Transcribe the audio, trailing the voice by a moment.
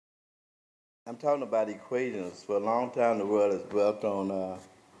I'm talking about equations. For a long time, the world has dwelt on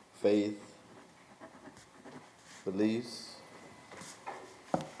faith, beliefs,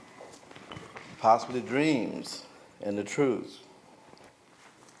 possibly dreams, and the truth.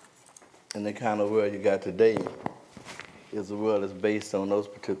 And the kind of world you got today is a world that's based on those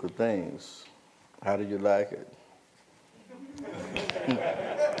particular things. How do you like it?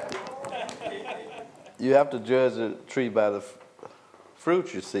 You have to judge a tree by the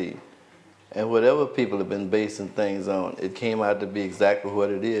fruit you see. And whatever people have been basing things on, it came out to be exactly what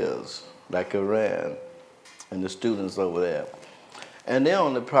it is, like Iran and the students over there. And they're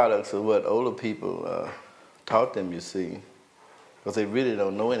only products of what older people taught them, you see, because they really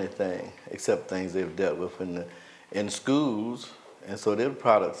don't know anything except things they've dealt with in schools. And so they're the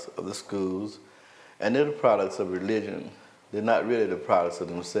products of the schools, and they're the products of religion. They're not really the products of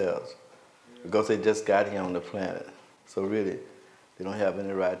themselves, because they just got here on the planet. So really, they don't have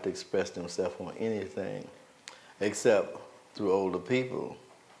any right to express themselves on anything except through older people.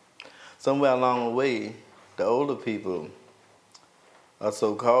 Somewhere along the way, the older people, or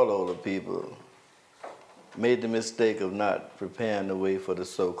so-called older people, made the mistake of not preparing the way for the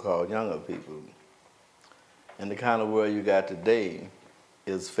so-called younger people. And the kind of world you got today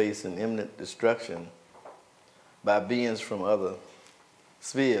is facing imminent destruction by beings from other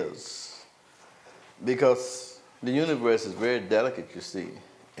spheres. Because the universe is very delicate, you see,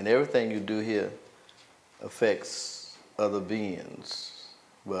 and everything you do here affects other beings.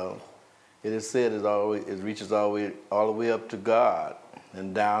 Well, it is said it reaches all the way up to God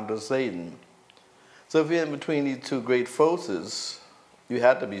and down to Satan. So if you're in between these two great forces, you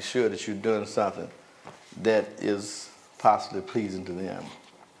have to be sure that you're doing something that is possibly pleasing to them.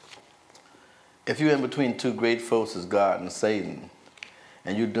 If you're in between two great forces, God and Satan,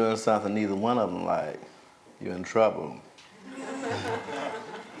 and you're doing something neither one of them like, you're in trouble.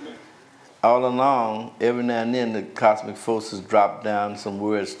 All along, every now and then, the cosmic forces drop down some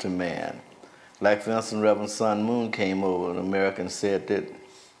words to man. Like, for instance, Reverend Sun Moon came over, and America said that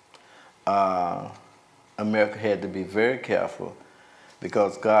America had to be very careful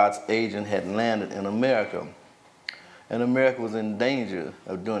because God's agent had landed in America. And America was in danger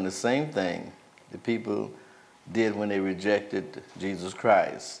of doing the same thing the people did when they rejected Jesus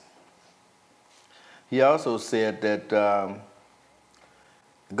Christ. He also said that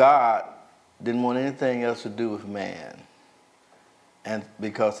God didn't want anything else to do with man, and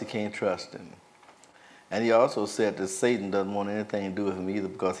because he can't trust him. And he also said that Satan doesn't want anything to do with him either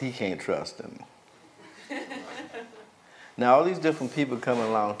because he can't trust him. Now, all these different people coming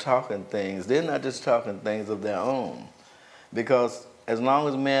along talking things, they're not just talking things of their own, because as long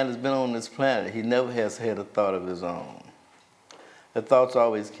as man has been on this planet, he never has had a thought of his own. The thoughts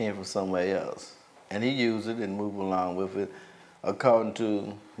always came from somewhere else. And he used it and moved along with it according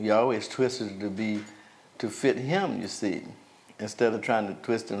to, he always twisted it to fit him, you see, instead of trying to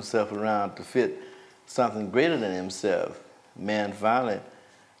twist himself around to fit something greater than himself. Man finally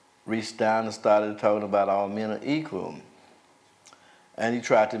reached down and started talking about all men are equal. And he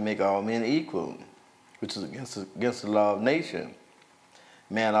tried to make all men equal, which is against the law of nature.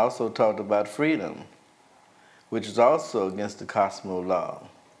 Man also talked about freedom, which is also against the cosmos law,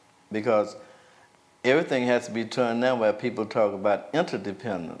 because everything has to be turned down where people talk about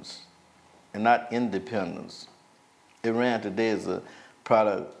interdependence and not independence. Iran today is a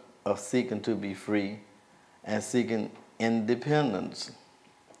product of seeking to be free and seeking independence.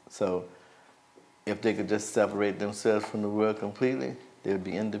 So if they could just separate themselves from the world completely, they would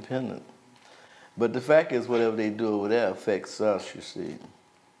be independent. But the fact is, whatever they do over there affects us, you see.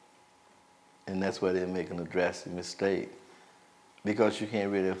 And that's why they're making a drastic mistake. Because you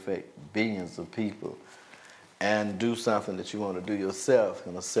can't really affect billions of people and do something that you want to do yourself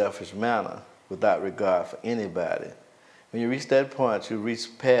in a selfish manner without regard for anybody. When you reach that point, you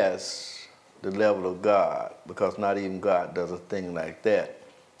reach past the level of God, because not even God does a thing like that.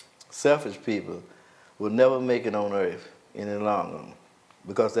 Selfish people will never make it on earth any longer,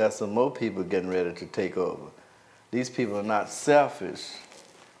 because there's some more people getting ready to take over. These people are not selfish.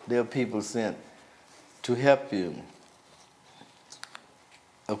 They're people sent to help you.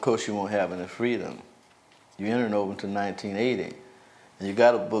 Of course, you won't have any freedom. You're entering over to 1980, and you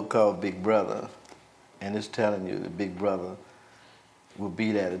got a book called Big Brother, and it's telling you that Big Brother will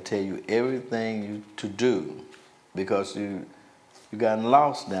be there to tell you everything to do, because you gotten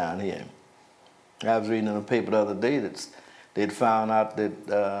lost down here. I was reading in the paper the other day that they'd found out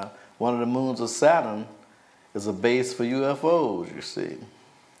that one of the moons of Saturn is a base for UFOs, you see.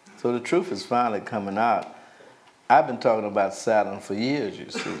 So the truth is finally coming out. I've been talking about Saturn for years, you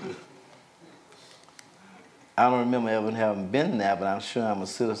see. I don't remember ever having been there, but I'm sure I'm a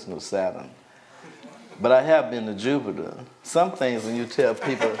citizen of Saturn. But I have been to Jupiter. Some things when you tell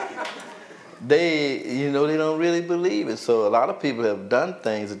people, they don't really believe it. So a lot of people have done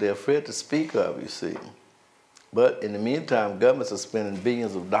things that they're afraid to speak of, you see. But in the meantime, governments are spending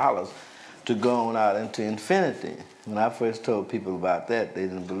billions of dollars to go on out into infinity. When I first told people about that, they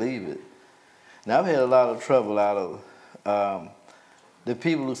didn't believe it. Now, I've had a lot of trouble out of the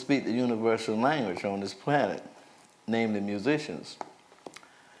people who speak the universal language on this planet, namely musicians.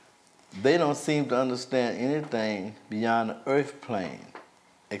 They don't seem to understand anything beyond the earth plane,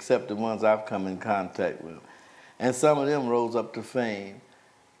 except the ones I've come in contact with. And some of them rose up to fame,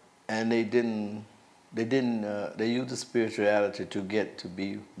 and they used the spirituality to get to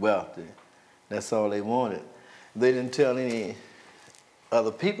be wealthy. That's all they wanted. They didn't tell any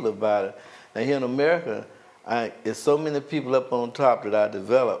other people about it. Now here in America, there's so many people up on top that I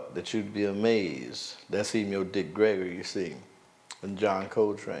developed that you'd be amazed. That's even your Dick Gregory, you see, and John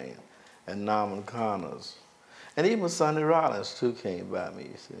Coltrane, and Norman Connors. And even Sonny Rollins, too, came by me,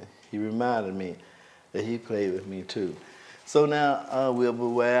 you see. He reminded me that he played with me, too. So now, Wilbur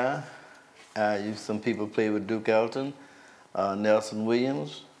Ware, some people play with Duke Ellington, Nelson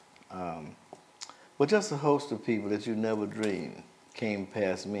Williams, well, just a host of people that you never dreamed came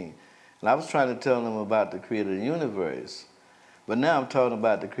past me. And I was trying to tell them about the creator of the universe, but now I'm talking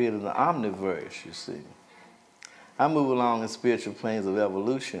about the creator of the omniverse, you see. I move along in spiritual planes of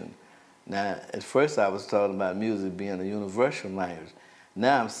evolution. Now, at first I was talking about music being a universal language.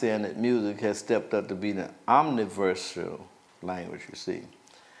 Now I'm saying that music has stepped up to be the omniversal language, you see.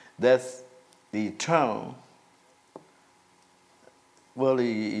 That's the eternal, well,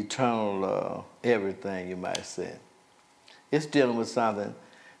 the eternal everything, you might say. It's dealing with something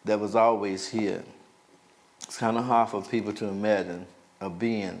that was always here. It's kind of hard for people to imagine a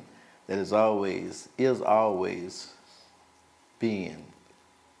being that is always being,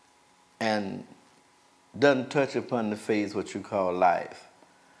 and doesn't touch upon the phase what you call life.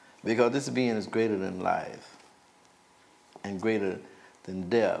 Because this being is greater than life and greater than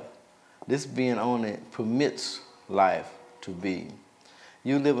death. This being only permits life to be.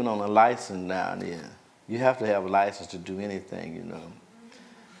 You're living on a license down here. You have to have a license to do anything, you know.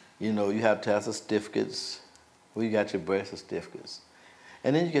 You know, you have to have certificates. Well, you got your birth certificates.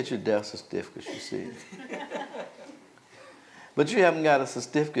 And then you get your death certificates, you see. But you haven't got a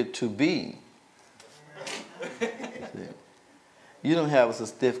certificate to be. You don't have a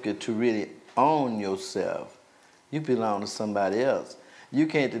certificate to really own yourself. You belong to somebody else. You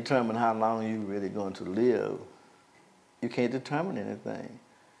can't determine how long you're really going to live. You can't determine anything.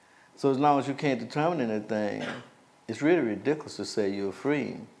 So as long as you can't determine anything, it's really ridiculous to say you're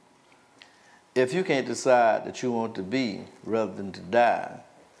free. If you can't decide that you want to be rather than to die,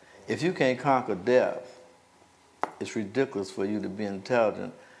 if you can't conquer death, it's ridiculous for you to be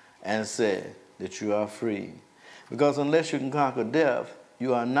intelligent and say that you are free. Because unless you can conquer death,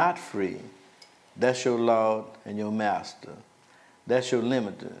 you are not free. That's your Lord and your master. That's your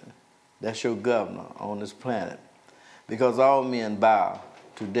limiter. That's your governor on this planet. Because all men bow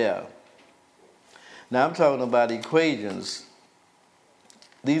to death. Now I'm talking about equations.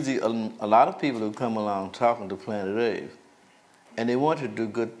 These are a lot of people who come along talking to planet Earth, and they want to do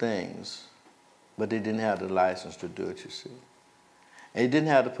good things, but they didn't have the license to do it, you see. And they didn't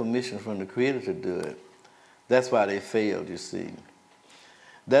have the permission from the Creator to do it. That's why they failed, you see.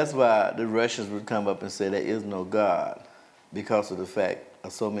 That's why the Russians would come up and say there is no God, because of the fact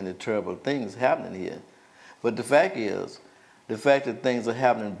of so many terrible things happening here. But the fact is, the fact that things are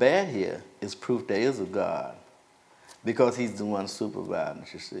happening bad here is proof there is a God, because he's the one supervising,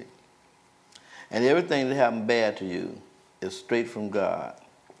 you see. And everything that happened bad to you is straight from God.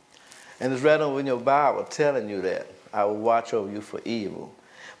 And it's right over in your Bible telling you that. I will watch over you for evil.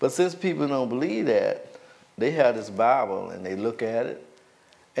 But since people don't believe that, they have this Bible and they look at it,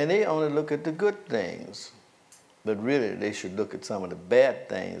 and they only look at the good things. But really, they should look at some of the bad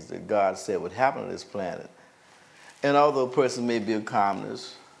things that God said would happen to this planet. And although a person may be a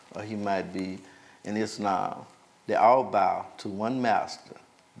communist, or he might be in Islam, they all bow to one master,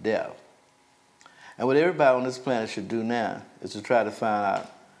 death. And what everybody on this planet should do now is to try to find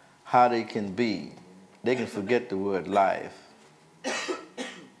out how they can be. They can forget the word life.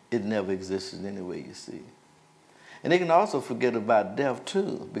 It never existed anyway, you see. And they can also forget about death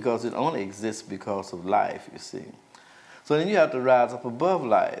too, because it only exists because of life, you see. So then you have to rise up above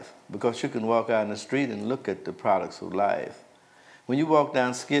life, because you can walk out in the street and look at the products of life. When you walk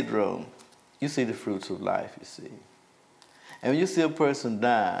down Skid Row, you see the fruits of life, you see. And when you see a person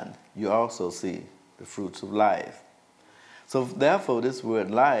dying, you also see the fruits of life. So therefore, this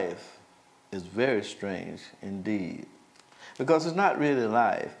word life is very strange indeed, because it's not really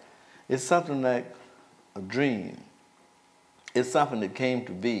life. It's something like a dream. It's something that came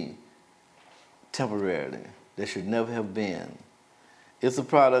to be temporarily, that should never have been. It's a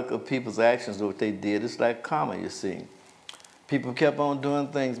product of people's actions, what they did. It's like karma, you see. People kept on doing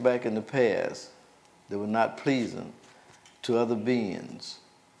things back in the past that were not pleasing to other beings.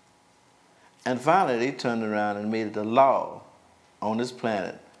 And finally, they turned around and made it a law on this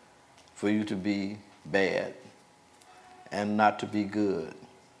planet for you to be bad and not to be good.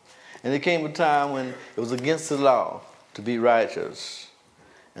 And there came a time when it was against the law to be righteous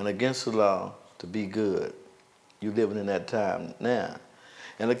and against the law to be good. You're living in that time now.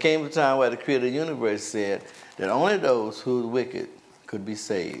 And there came a time where the creator of the universe said that only those who are wicked could be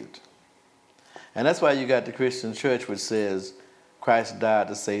saved. And that's why you got the Christian church which says Christ died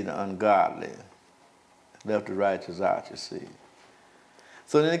to save the ungodly, left the righteous out, you see.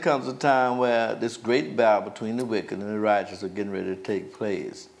 So then there comes a time where this great battle between the wicked and the righteous are getting ready to take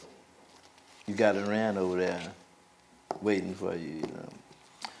place. You got Iran over there waiting for you, you know.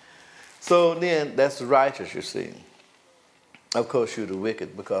 So then that's the righteous, you see. Of course, you're the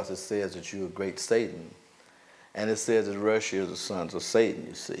wicked because it says that you're a great Satan. And it says that Russia is the sons of Satan,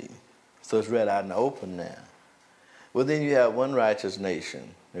 you see. So it's right out in the open now. Well, then you have one righteous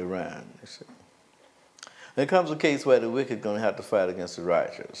nation, Iran, you see. There comes a case where the wicked are going to have to fight against the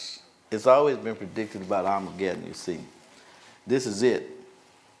righteous. It's always been predicted about Armageddon, you see. This is it.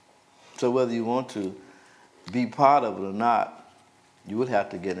 So whether you want to be part of it or not, you would have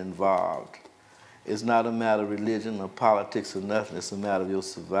to get involved. It's not a matter of religion or politics or nothing. It's a matter of your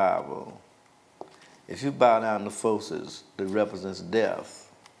survival. If you bow down to forces that represents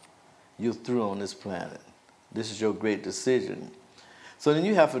death, you're through on this planet. This is your great decision. So then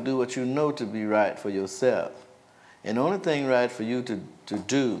you have to do what you know to be right for yourself. And the only thing right for you to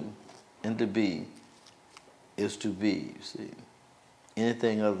do and to be is to be, you see.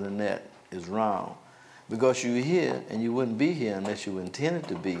 Anything other than that is wrong. Because you're here and you wouldn't be here unless you intended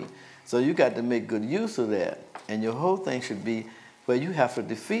to be. So you got to make good use of that. And your whole thing should be where you have to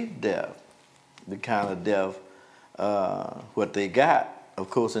defeat death. The kind of death, what they got. Of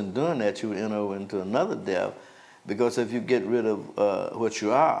course, in doing that, you would enter into another death. Because if you get rid of what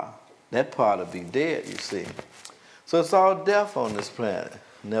you are, that part will be dead, you see. So it's all death on this planet,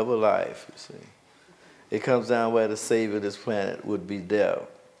 never life, you see. It comes down where the savior of this planet would be death,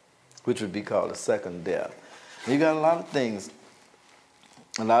 which would be called the second death. And you got a lot of things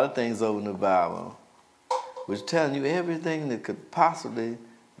over in the Bible which telling you everything that could possibly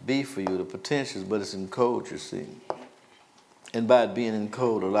be for you, the potentials, but it's in code, you see. And by it being in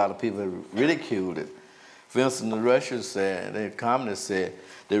code, a lot of people have ridiculed it. For instance, the Russians said, the communists said,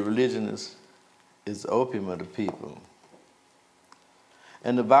 that religion is opium of the people.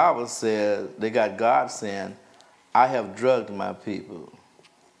 And the Bible says, they got God saying, I have drugged my people.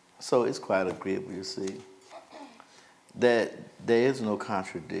 So it's quite agreeable, you see, that there is no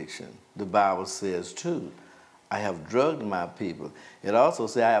contradiction. The Bible says, too, I have drugged my people. It also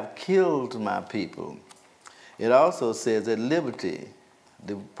says, I have killed my people. It also says that liberty,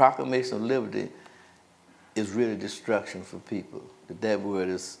 the proclamation of liberty, is really destruction for people. That word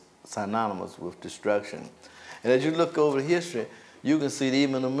is synonymous with destruction. And as you look over history, you can see that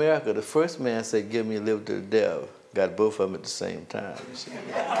even in America, the first man said, give me liberty to the devil. Got both of them at the same time, you see.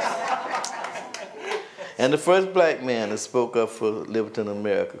 And the first black man that spoke up for liberty in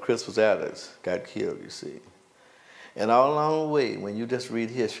America, Christopher Alex, got killed, you see. And all along the way, when you just read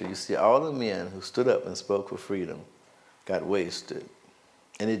history, you see all the men who stood up and spoke for freedom got wasted.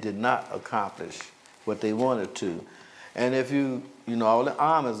 And it did not accomplish what they wanted to. And if you know, all the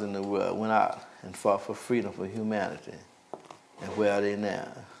armies in the world went out and fought for freedom for humanity. And where are they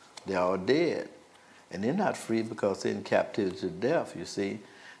now? They're all dead. And they're not free because they're in captivity to death, you see.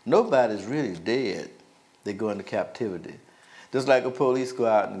 Nobody's really dead. They go into captivity. Just like a police go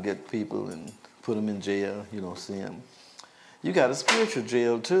out and get people and put them in jail, you don't see them. You got a spiritual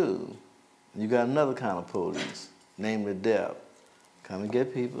jail too. You got another kind of police, namely death. Come and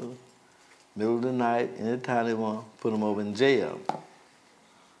get people, middle of the night, anytime they want, put them over in jail.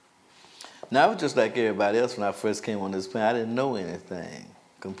 Now, I was just like everybody else when I first came on this planet. I didn't know anything,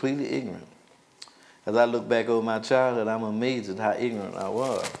 completely ignorant. As I look back over my childhood, I'm amazed at how ignorant I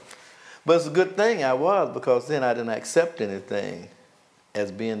was. But it's a good thing I was, because then I didn't accept anything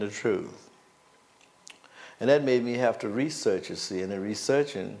as being the truth. And that made me have to research, you see. And in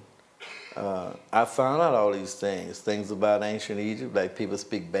researching, I found out all these things about ancient Egypt, like people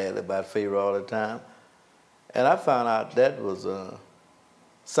speak badly about Pharaoh all the time. And I found out that was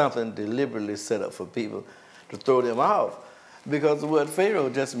something deliberately set up for people to throw them off. Because the word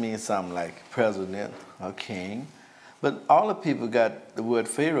Pharaoh just means something like president or king. But all the people got the word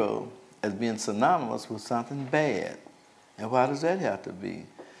Pharaoh as being synonymous with something bad. And why does that have to be?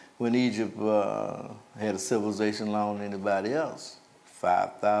 When Egypt had a civilization longer than anybody else,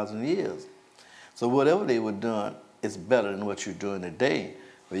 5,000 years. So whatever they were doing, it's better than what you're doing today,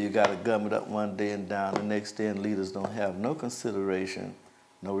 where you got a government up one day and down the next day, and leaders don't have no consideration,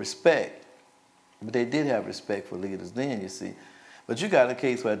 no respect. But they did have respect for leaders then, you see. But you got a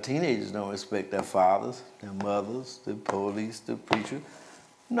case where teenagers don't respect their fathers, their mothers, the police, the preacher,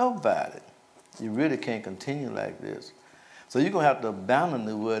 nobody. You really can't continue like this. So you're going to have to abandon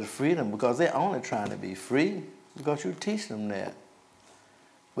the word freedom, because they're only trying to be free because you teach them that.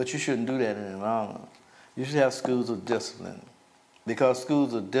 But you shouldn't do that any longer. You should have schools of discipline, because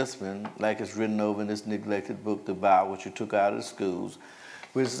schools of discipline, like it's written over in this neglected book, the Bible, which you took out of the schools,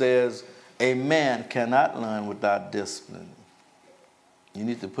 which says a man cannot learn without discipline. You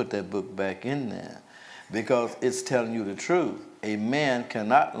need to put that book back in there, because it's telling you the truth. A man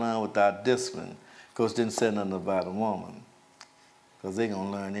cannot learn without discipline, because it didn't say nothing about a woman, because they're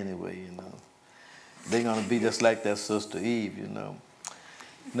going to learn anyway, you know. They're going to be just like that Sister Eve, you know.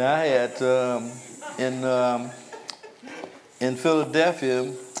 Now, I had, in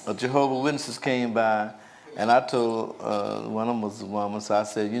Philadelphia, a Jehovah's Witnesses came by, and I told one of them was a woman, so I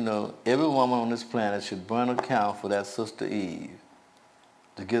said, you know, every woman on this planet should burn a candle for that Sister Eve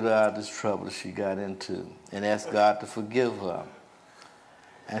to get her out of this trouble that she got into, and ask God to forgive her.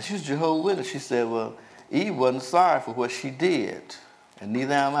 And she was Jehovah's Witness. She said, well, Eve wasn't sorry for what she did, and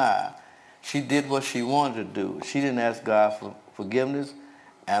neither am I. She did what she wanted to do. She didn't ask God for forgiveness,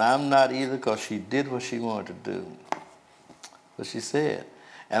 and I'm not either, because she did what she wanted to do. But she said.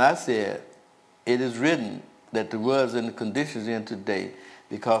 And I said, it is written that the world's in the conditions in today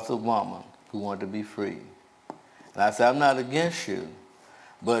because of woman who wanted to be free. And I said, I'm not against you,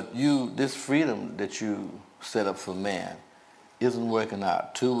 but this freedom that you set up for man isn't working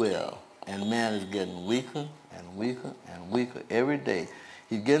out too well. And man is getting weaker and weaker and weaker every day.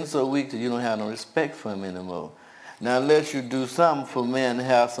 He's getting so weak that you don't have no respect for him anymore. Now, unless you do something for man to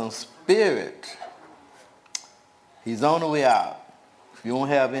have some spirit, he's on the way out. You won't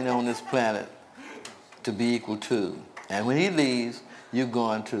have any on this planet to be equal to. And when he leaves, you're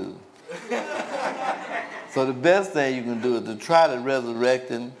going too. So the best thing you can do is to try to resurrect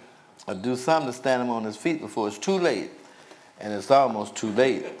him, or do something to stand him on his feet before it's too late. And it's almost too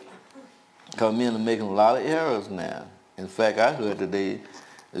late, because men are making a lot of errors now. In fact, I heard that they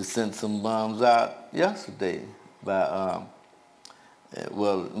sent some bombs out yesterday by,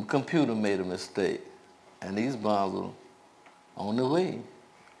 well, the computer made a mistake, and these bombs are on the way.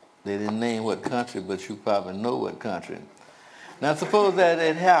 They didn't name what country, but you probably know what country. Now, suppose that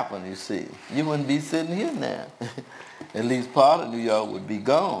had happened, you see. You wouldn't be sitting here now. At least part of New York would be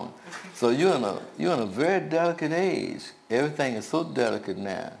gone. So you're in a very delicate age. Everything is so delicate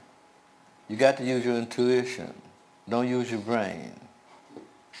now. You got to use your intuition. Don't use your brain.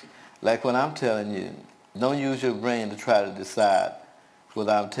 Like when I'm telling you, don't use your brain to try to decide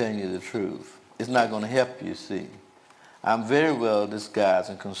whether I'm telling you the truth. It's not going to help you, see. I'm very well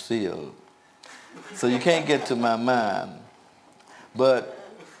disguised and concealed, so you can't get to my mind. But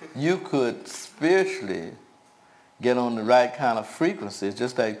you could spiritually get on the right kind of frequencies,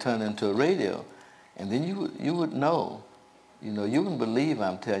 just like turn into a radio, and then you would know. You know, you wouldn't believe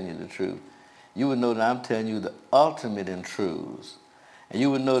I'm telling you the truth. You would know that I'm telling you the ultimate in truths. And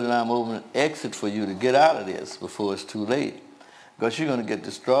you would know that I'm opening an exit for you to get out of this before it's too late. Because you're going to get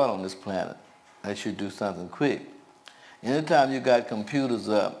destroyed on this planet unless you do something quick. Anytime you got computers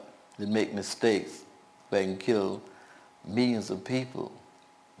up that make mistakes, they can kill millions of people,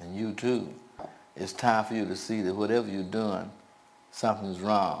 and you too, it's time for you to see that whatever you're doing, something is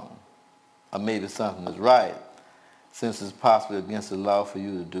wrong. Or maybe something is right, since it's possibly against the law for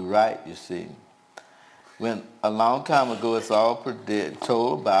you to do right, you see. When a long time ago, it's all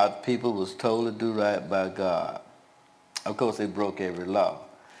told about, people was told to do right by God. Of course, they broke every law.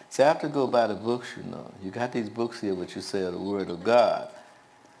 So I have to go by the books, you know. You got these books here, which you say are the Word of God.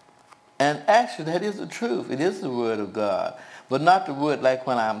 And actually, that is the truth. It is the Word of God. But not the word like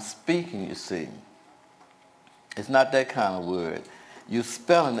when I'm speaking, you see. It's not that kind of word. You're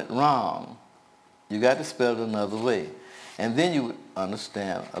spelling it wrong. You got to spell it another way. And then you would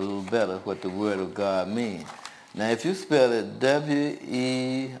understand a little better what the Word of God means. Now, if you spell it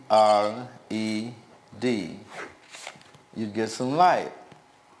W-E-R-E-D, you'd get some light.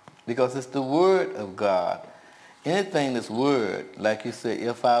 Because it's the Word of God. Anything that's word, like you say,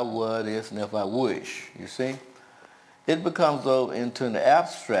 if I were this and if I wish, you see, it becomes over into an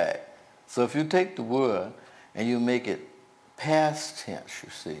abstract. So if you take the word and you make it past tense, you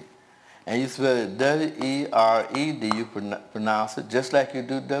see, and you spell it W-E-R-E-D, you pronounce it just like you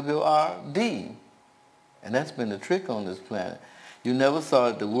do W-R-D. And that's been the trick on this planet. You never saw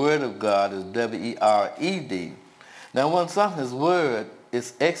that the Word of God is W-E-R-E-D. Now when something's word,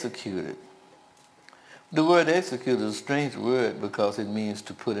 it's executed. The word execute is a strange word because it means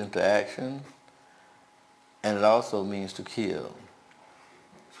to put into action, and it also means to kill.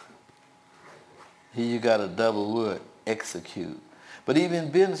 Here you got a double word, execute. But even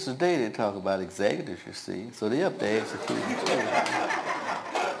in business today, they talk about executives, you see, so they up there executing too.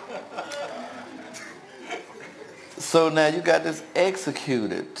 So now you got this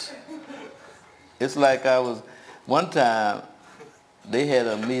executed. It's like one time, they had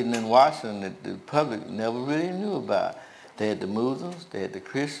a meeting in Washington that the public never really knew about. They had the Muslims, they had the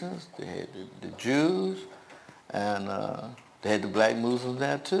Christians, they had the Jews, and they had the black Muslims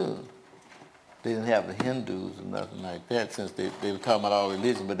there too. They didn't have the Hindus or nothing like that, since they were talking about all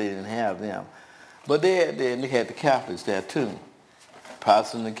religion, but they didn't have them. But they had the Catholics there too,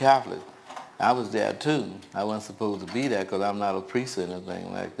 Protestant and Catholic. I was there too. I wasn't supposed to be there because I'm not a priest or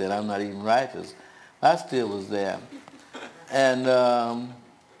anything like that. I'm not even righteous. I still was there. And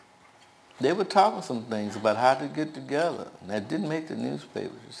they were talking some things about how to get together. And that didn't make the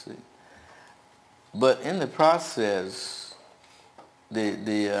newspapers, you see. But in the process,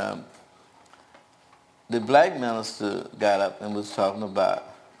 the black minister got up and was talking about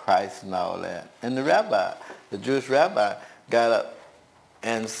Christ and all that. And the Jewish rabbi, got up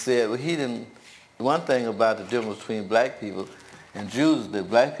and said, well, one thing about the difference between black people and Jews, that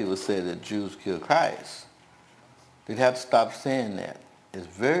black people say that Jews killed Christ. They'd have to stop saying that. It's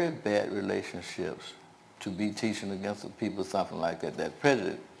very bad relationships to be teaching against the people something like that, that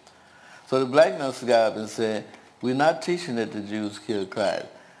prejudice. So the black minister got up and said, we're not teaching that the Jews killed Christ,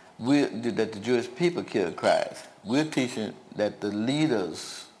 that the Jewish people killed Christ. We're teaching that the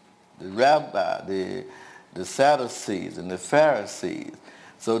leaders, the rabbi, the Sadducees and the Pharisees.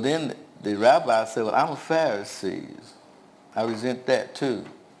 So then the rabbi said, well, I'm a Pharisee. I resent that too.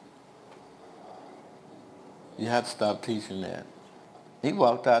 You have to stop teaching that. He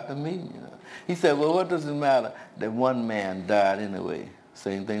walked out the meeting. You know. He said, well, what does it matter that one man died anyway?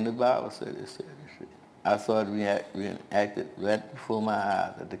 Same thing the Bible said. It said. I saw it reenacted right before my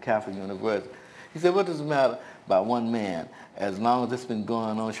eyes at the Catholic University. He said, what does it matter about one man? As long as it's been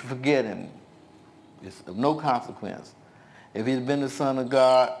going on, you forget him. It's of no consequence. If he'd been the Son of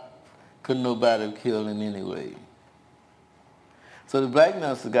God, couldn't nobody have killed him anyway. So the black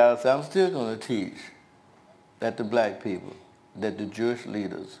minister got up and said, I'm still going to teach that the black people, that the Jewish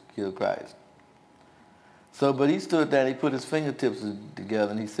leaders killed Christ. So, but he stood there and he put his fingertips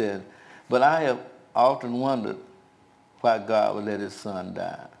together and he said, but I have often wondered why God would let his son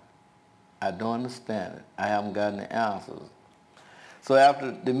die. I don't understand it. I haven't gotten the answers. So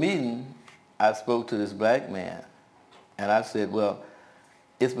after the meeting, I spoke to this black man and I said, well,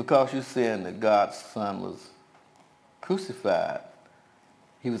 it's because you're saying that God's son was crucified.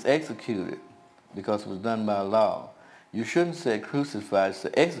 He was executed because it was done by law. You shouldn't say crucified, it's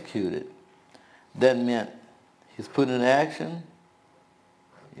executed. That meant he's put in action,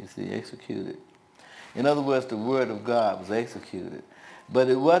 you see, executed. In other words, the word of God was executed. But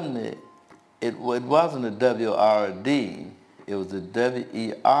it wasn't a W-R-D, it was a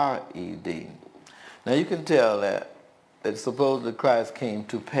W-E-R-E-D. Now you can tell that suppose that Christ came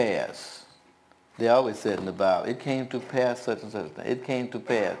to pass. They always said in the Bible, it came to pass such and such a thing. It came to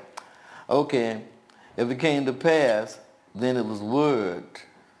pass. Okay, if it came to pass, then it was word.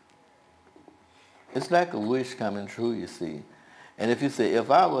 It's like a wish coming true, you see. And if you say, if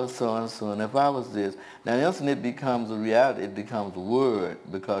I was so-and-so, and if I was this, now the instant it becomes a reality, it becomes a word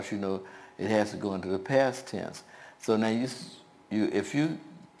because, you know, it has to go into the past tense. So now if you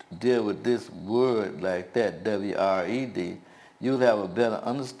deal with this word like that, W-R-E-D, you'll have a better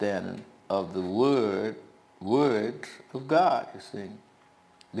understanding of the word of God, you see.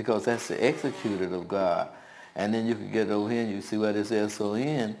 Because that's the executed of God. And then you can get over here and you see what this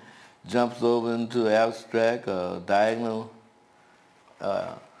S-O-N jumps over into abstract diagonal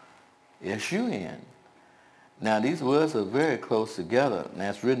S-U-N. Now these words are very close together. And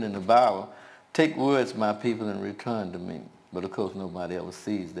that's written in the Bible. Take words, my people, and return to me. But of course nobody ever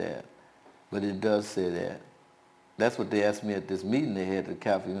sees that. But it does say that. That's what they asked me at this meeting they had at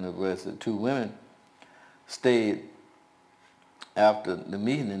Catholic University. 2 women stayed after the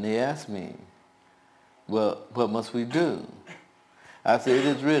meeting and they asked me, well, what must we do? I said, it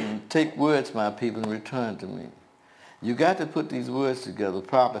is written, take words, my people, and return to me. You got to put these words together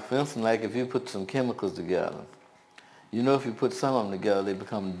properly. For instance, like if you put some chemicals together, you know if you put some of them together, they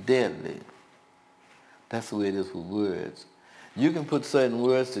become deadly. That's the way it is with words. You can put certain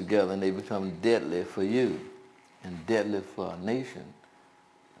words together and they become deadly for you, and deadly for a nation,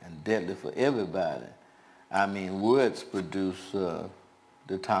 and deadly for everybody. I mean, words produce the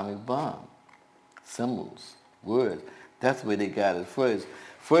atomic bomb. Symbols, words. That's where they got it first.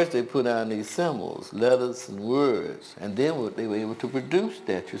 First they put down these symbols, letters and words, and then they were able to produce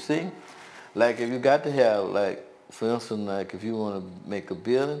that, you see? Like if you got to have, like, for instance, like if you want to make a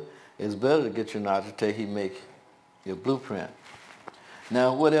building, it's better to get your architect, he make your blueprint.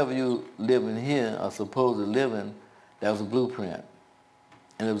 Now, whatever you live in here, or supposed to live in, that was a blueprint.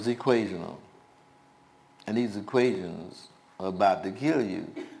 And it was equational. And these equations are about to kill you,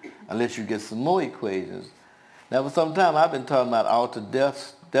 unless you get some more equations. Now, for some time, I've been talking about altered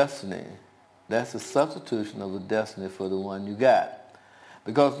destiny. That's a substitution of a destiny for the one you got.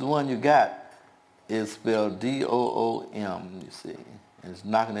 Because the one you got is spelled D-O-O-M, you see, and it's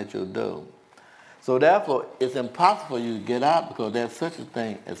knocking at your door. So therefore, it's impossible for you to get out because there's such a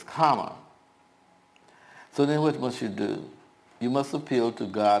thing as karma. So then what must you do? You must appeal to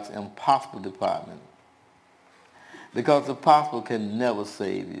God's impossible department. Because the possible can never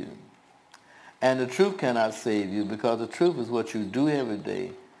save you. And the truth cannot save you because the truth is what you do every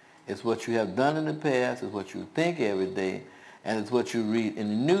day. It's what you have done in the past, it's what you think every day, and it's what you read in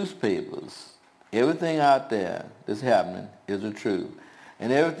the newspapers. Everything out there that's happening is the truth.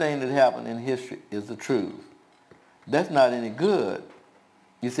 And everything that happened in history is the truth. That's not any good.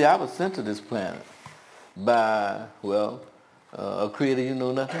 You see, I was sent to this planet by, well, a creator you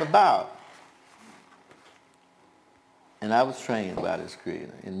know nothing about. And I was trained by this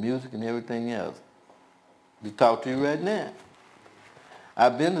creator in music and everything else. To talk to you right now.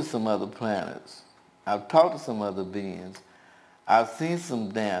 I've been to some other planets. I've talked to some other beings. I've seen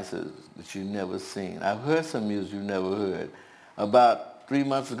some dances that you've never seen. I've heard some music you've never heard. About 3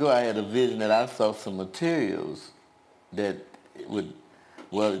 months ago, I had a vision that I saw some materials that would,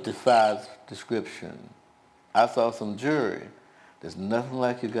 well, it defies description. I saw some jewelry. There's nothing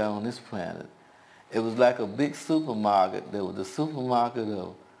like you got on this planet. It was like a big supermarket. There was the supermarket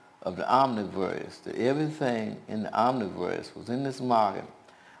of the omniverse. That everything in the omniverse was in this market.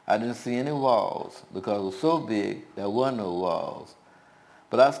 I didn't see any walls because it was so big there were no walls.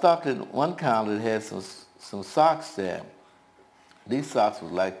 But I stopped at one counter that had some socks there. These socks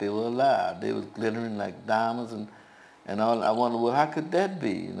was like they were alive. They was glittering like diamonds and all. I wondered, well, how could that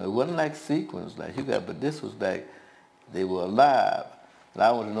be? You know, it wasn't like sequins like you got, but this was like they were alive. And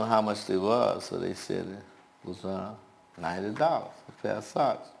I wanted to know how much they were, so they said it was $90 a pair of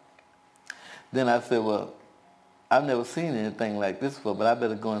socks. Then I said, well, I've never seen anything like this before, but I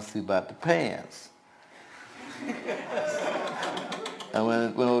better go and see about the pants. And when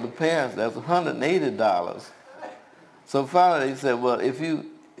it went over the pants, that's $180. So finally they said, well,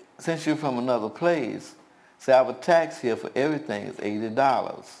 since you're from another place, say our tax here for everything is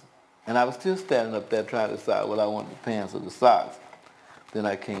 $80. And I was still standing up there trying to decide whether I wanted the pants or the socks. Then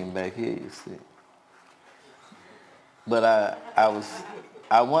I came back here, you see. But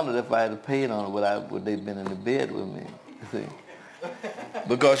I wondered if I had paid on it, would they been in the bed with me, you see.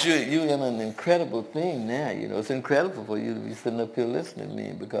 Because you're in an incredible thing now, you know. It's incredible for you to be sitting up here listening to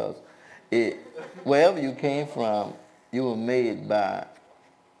me because wherever you came from, you were made by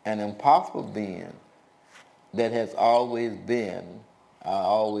an impossible being that has always been,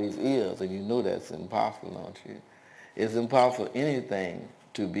 always is, and you know that's impossible, don't you? It's impossible for anything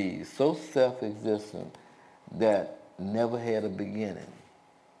to be so self-existent that never had a beginning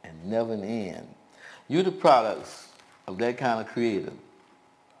and never an end. You're the products of that kind of creator,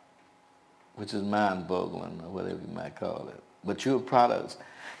 which is mind-boggling or whatever you might call it. But you're products.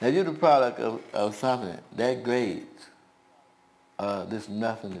 Now you're the product of something that great. There's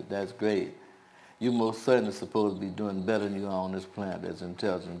nothing that's great. You're most certainly supposed to be doing better than you are on this planet as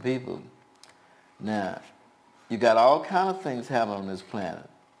intelligent people. Now, you got all kind of things happening on this planet.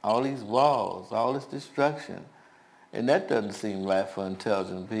 All these wars, all this destruction. And that doesn't seem right for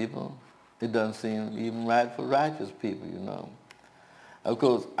intelligent people. It doesn't seem even right for righteous people, you know. Of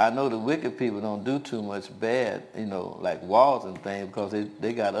course, I know the wicked people don't do too much bad, you know, like wars and things, because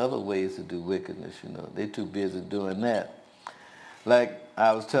they got other ways to do wickedness, you know. They're too busy doing that. Like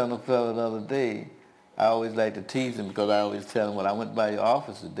I was telling a fellow the other day, I always like to tease him because I always tell him, well, I went by your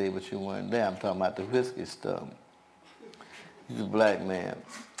office today, but you weren't there. I'm talking about the whiskey stuff. He's a black man.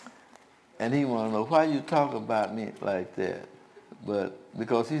 And he want to know, why you talk about me like that? But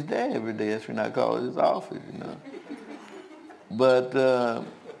because he's there every day, that's when I call it his office, you know. But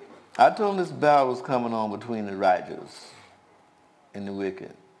I told him this battle was coming on between the righteous and the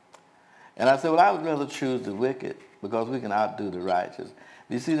wicked. And I said, well, I would rather choose the wicked because we can outdo the righteous.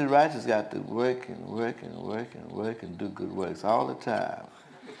 You see, the righteous got to work and work and work and work and do good works all the time.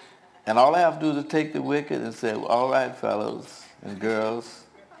 And all I have to do is take the wicked and say, well, all right, fellows and girls,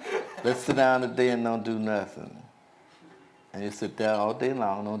 let's sit down today and don't do nothing. And you sit there all day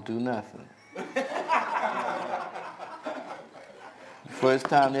long and don't do nothing. First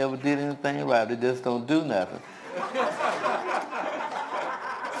time they ever did anything right, they just don't do nothing.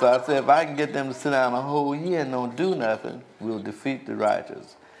 So I said, if I can get them to sit down a whole year and don't do nothing, we'll defeat the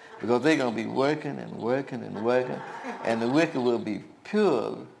righteous. Because they're going to be working and working and working, and the wicked will be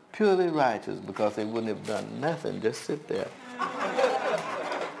purely righteous because they wouldn't have done nothing, just sit there.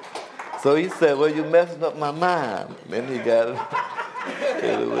 So he said, well, you're messing up my mind. Then he got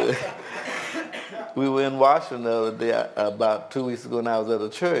it. We were in Washington the other day, about 2 weeks ago, and I was at a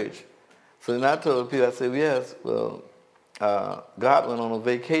church. So then I told the people, I said, yes, well, God went on a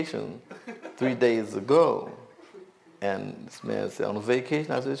vacation 3 days ago. And this man said, on a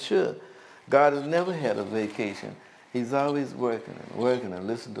vacation? I said, sure. God has never had a vacation. He's always working and working and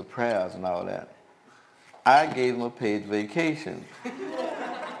listening to prayers and all that. I gave him a paid vacation.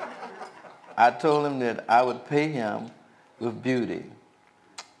 I told him that I would pay him with beauty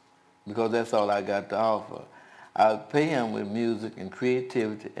because that's all I got to offer. I would pay him with music and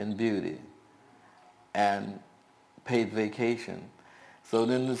creativity and beauty and paid vacation. So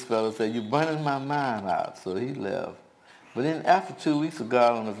then this fellow said, you're burning my mind out. So he left. But then after 2 weeks of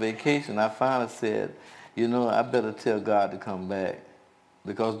God on a vacation, I finally said, you know, I better tell God to come back.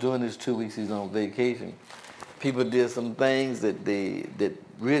 Because during these 2 weeks he's on vacation, people did some things that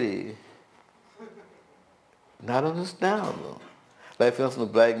really not understandable. Like, for instance,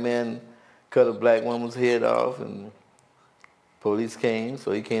 a black man cut a black woman's head off, and police came,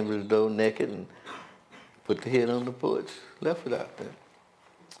 so he came to the door naked and put the head on the porch, left it out there.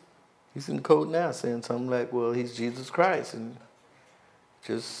 He's in court now saying something like, well, he's Jesus Christ, and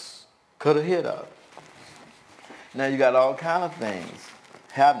just cut her head off. Now you got all kind of things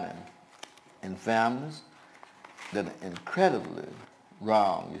happening in families that are incredibly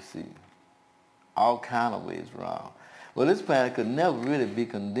wrong, you see. All kind of ways wrong. Well, this planet could never really be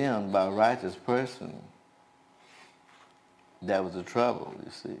condemned by a righteous person. That was the trouble,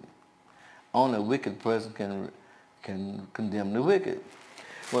 you see. Only a wicked person can condemn the wicked.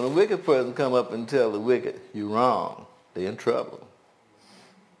 When a wicked person come up and tell the wicked, you're wrong, they're in trouble.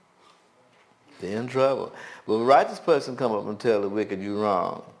 They're in trouble. But a righteous person come up and tell the wicked, you're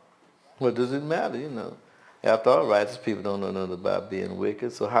wrong. What does it matter, you know? After all, righteous people don't know nothing about being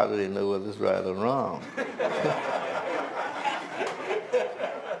wicked, so how do they know whether it's right or wrong?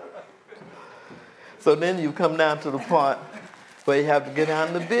 So then you come down to the point where you have to get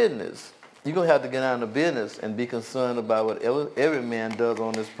down to business. You're going to have to get down to business and be concerned about what every man does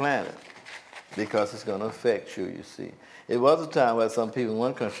on this planet, because it's going to affect you, you see. It was a time where some people in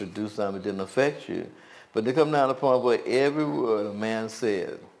one country do something that didn't affect you, but they come down to the point where every word a man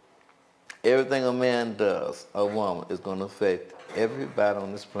says, everything a man does, a woman, is going to affect everybody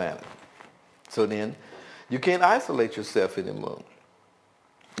on this planet. So then, you can't isolate yourself anymore.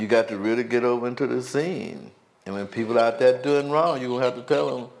 You got to really get over into the scene. And when people out there doing wrong, you're going to have to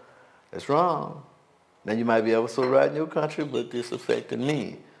tell them, it's wrong. Now you might be ever so right in your country, but this affected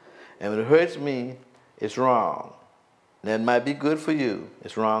me. And when it hurts me, it's wrong. That might be good for you.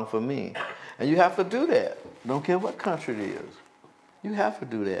 It's wrong for me. And you have to do that. Don't care what country it is. You have to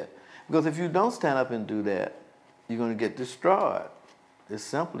do that. Because if you don't stand up and do that, you're going to get destroyed. As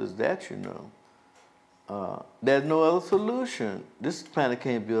simple as that, you know. There's no other solution. This planet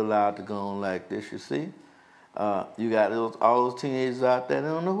can't be allowed to go on like this, you see. You got all those teenagers out there, they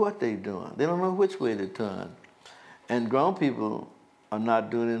don't know what they're doing. They don't know which way to turn. And grown people are not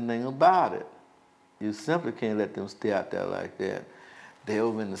doing anything about it. You simply can't let them stay out there like that. They're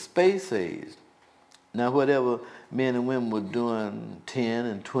over in the space age. Now, whatever men and women were doing 10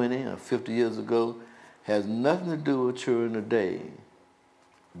 and 20 or 50 years ago has nothing to do with children today.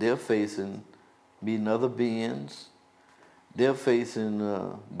 They're facing meeting other beings. They're facing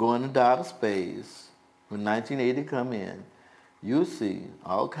going into outer space. When 1980 come in, you'll see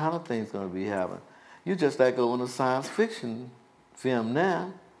all kind of things going to be happening. You just like over in a science fiction film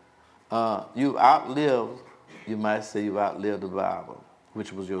now. You've outlived, you might say you've outlived the Bible,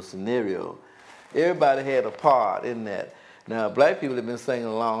 which was your scenario. Everybody had a part in that. Now, black people have been singing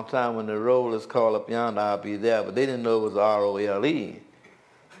a long time, when the roll is called up yonder, I'll be there, but they didn't know it was R-O-L-E,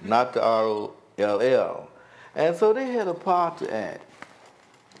 not the R-O-L-L. And so they had a part to act.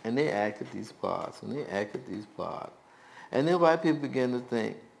 And they acted these parts, and they acted these parts. And then white people began to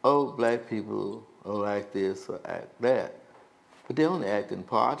think, oh, black people are like this or act that. But they only act in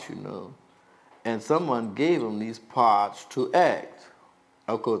parts, you know. and someone gave them these parts to act.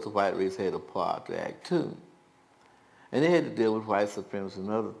 Of course, the white race had a part to act too. And they had to deal with white supremacy and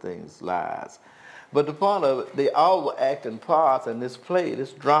other things, lies. But the part of it, they all were acting parts in this play,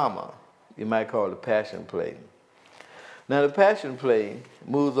 this drama. You might call it a passion play. Now, the passion play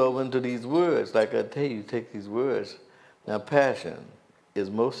moves over into these words. Like I tell you, take these words. Now, passion is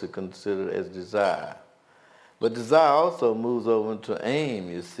mostly considered as desire. But desire also moves over into aim,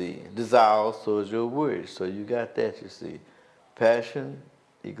 you see. Desire also is your wish. So you got that, you see. Passion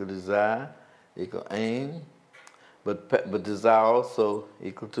equal desire equal aim. But desire also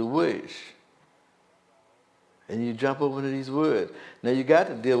equal to wish. And you jump over to these words. Now you got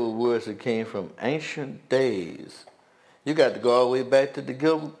to deal with words that came from ancient days. You got to go all the way back to the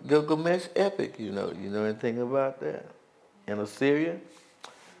Gilgamesh epic, you know. You know anything about that? In Assyria?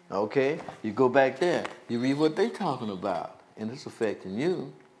 Okay, you go back there. You read what they're talking about, and it's affecting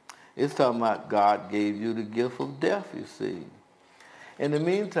you. It's talking about God gave you the gift of death, you see. In the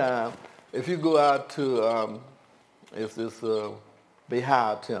meantime, if you go out to, it's this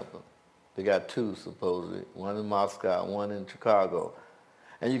Behar temple. They got two, supposedly. One in Moscow, one in Chicago.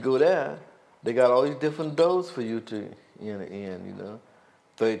 And you go there, they got all these different doors for you to enter in, you know.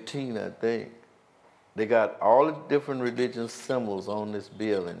 13, I think. They got all the different religious symbols on this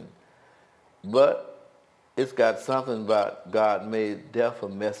building. But it's got something about God made death a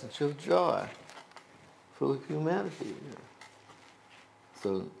message of joy for humanity.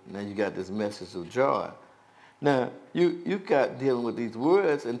 So now you got this message of joy. Now, you got dealing with these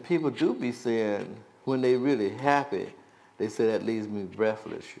words, and people do be saying, when they really happy, they say, that leaves me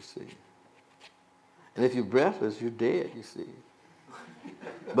breathless, you see. And if you're breathless, you're dead, you see.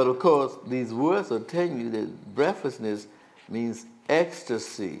 But of course, these words are telling you that breathlessness means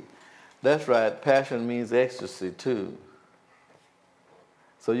ecstasy. That's right, passion means ecstasy too.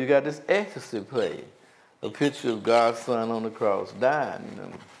 So you got this ecstasy play, a picture of God's Son on the cross dying, you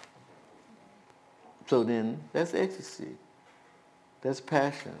know. So then, that's ecstasy. That's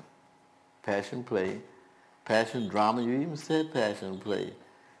passion. Passion play. Passion drama. You even said passion play.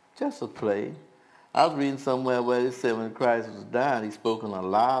 Just a play. I was reading somewhere where it said when Christ was dying, he spoke in a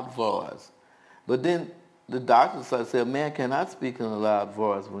loud voice. But then the doctor said, man cannot speak in a loud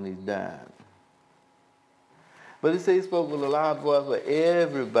voice when he's dying. But he said he spoke with a loud voice where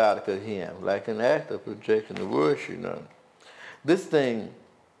everybody could hear him, like an actor projecting the words, you know. This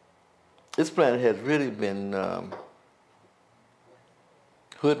planet has really been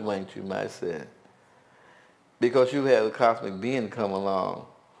hoodwinked, you might say, because you had a cosmic being come along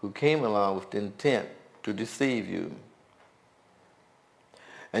who came along with the intent to deceive you.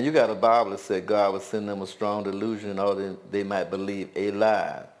 And you got a Bible that said God would send them a strong delusion in order that they might believe a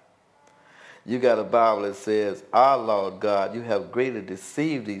lie. You got a Bible that says, our Lord God, you have greatly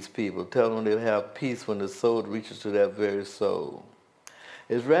deceived these people, telling them they'll have peace when the soul reaches to their very soul.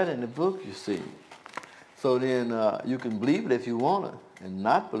 It's right in the book, you see. So then you can believe it if you want to, and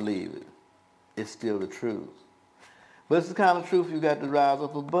not believe it. It's still the truth. But it's the kind of truth you got to rise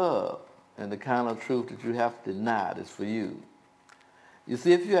up above, and the kind of truth that you have to deny that's for you. You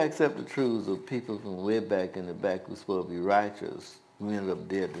see, if you accept the truths of people from way back in the back who were supposed to be righteous, who ended up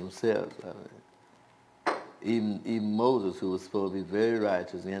dead themselves, I mean, even Moses, who was supposed to be very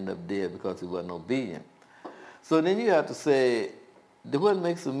righteous, he ended up dead because he wasn't obedient. So then you have to say, what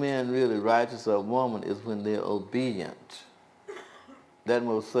makes a man really righteous or a woman is when they're obedient. That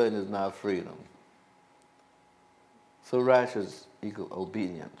most certainly is not freedom. So righteous equal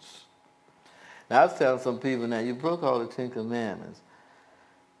obedience. Now I was telling some people, now you broke all the 10 Commandments.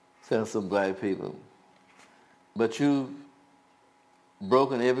 Telling some black people. But you've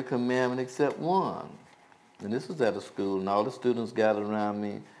broken every commandment except one. And this was at a school, and all the students gathered around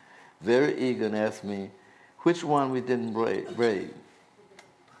me, very eager, and asked me, which one we didn't break?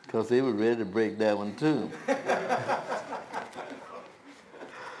 Because they were ready to break that one too.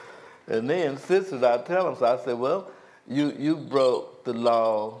 And they insisted I tell them. So I said, well, you broke the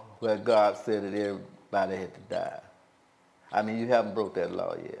law where God said that everybody had to die. I mean, you haven't broke that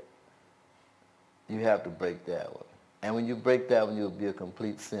law yet. You have to break that one. And when you break that one, you'll be a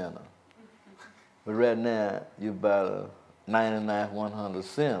complete sinner. But right now, you're about a 99, 100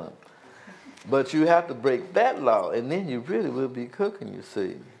 sinner. But you have to break that law, and then you really will be cooking, you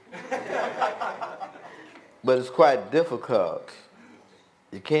see. But it's quite difficult.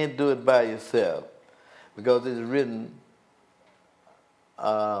 You can't do it by yourself, because it's written,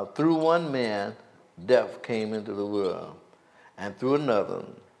 through one man, death came into the world, and through another,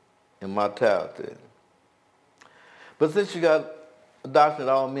 immortality. But since you got a doctrine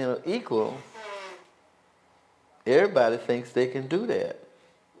that all men are equal, everybody thinks they can do that.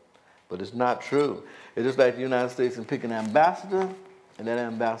 But it's not true. It's just like the United States and pick an ambassador, and that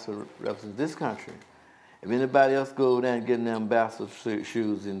ambassador represents this country. If anybody else go over there and get an ambassador's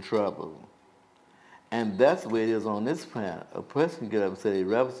shoes, in trouble. And that's the way it is on this planet. A person can get up and say they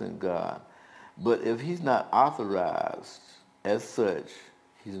represent God, but if he's not authorized as such,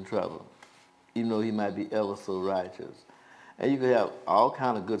 he's in trouble, even though he might be ever so righteous. And you can have all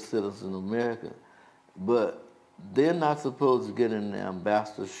kind of good citizens in America, but they're not supposed to get in the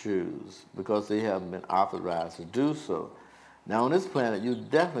ambassador's shoes because they haven't been authorized to do so. Now on this planet, you're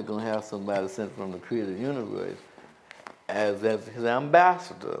definitely going to have somebody sent from the creator of the universe as his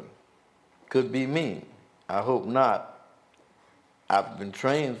ambassador. Could be me. I hope not. I've been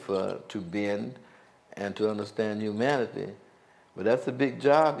trained to bend and to understand humanity, but that's a big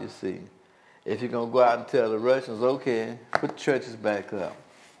job, you see. If you're going to go out and tell the Russians, okay, put churches back up.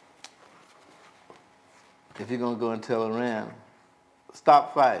 If you're going to go and tell Iran,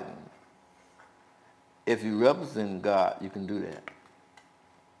 stop fighting. If you represent God, you can do that.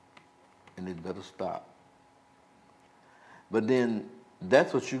 And it better stop. But then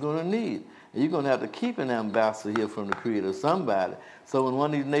that's what you're going to need. And you're going to have to keep an ambassador here from the creator, somebody. So when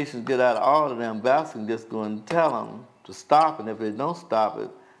one of these nations get out of order, the ambassador can just go and tell them to stop, and if they don't stop it,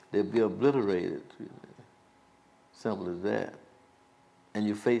 they'll be obliterated. Simple as that. And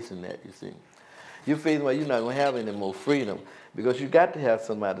you're facing that, you see. You're facing where you're not going to have any more freedom because you got to have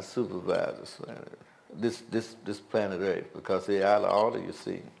somebody to supervise this planet Earth because they're out of order, you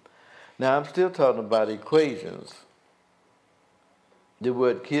see. Now, I'm still talking about equations. The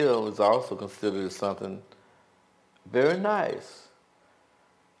word kill is also considered as something very nice.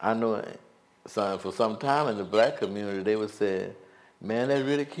 I know for some time in the black community, they would say, man, that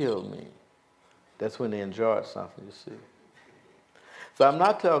really killed me. That's when they enjoyed something, you see. So I'm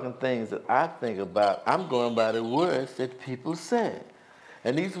not talking things that I think about. I'm going by the words that people say.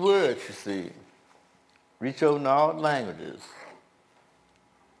 And these words, you see, reach over in all languages.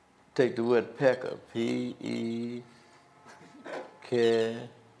 Take the word pecker, P-E-K-H-A.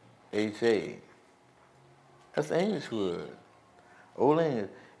 That's an English word. Old English,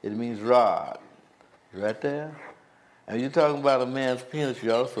 it means rod. Right there? And you're talking about a man's penis,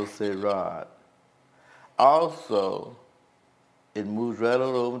 you also say rod. Also, it moves right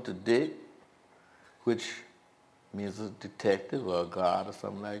on over to dick, which means a detective or a god or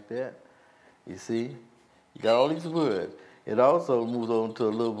something like that. You see? You got all these words. It also moves on to a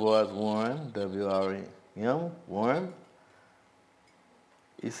little boy's worm, W-R-E-M, worm.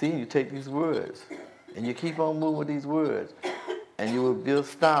 You see, you take these words, and you keep on moving with these words, and you will be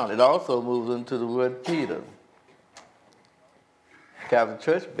astounded. It also moves into the word Peter. Catholic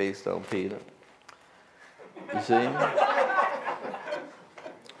Church based on Peter. You see?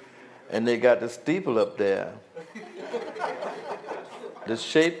 And they got the steeple up there that's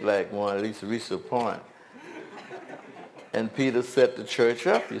shaped like one, at least reached a point. And Peter set the church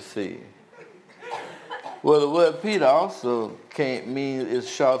up, you see. Well, the word Peter also is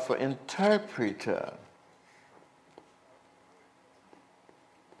short for interpreter.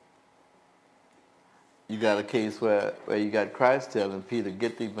 You got a case where you got Christ telling Peter,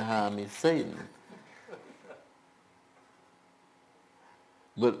 get thee behind me, Satan.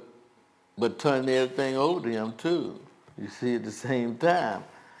 But turn everything over to him too. You see, at the same time,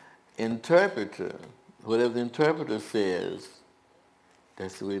 interpreter, whatever the interpreter says,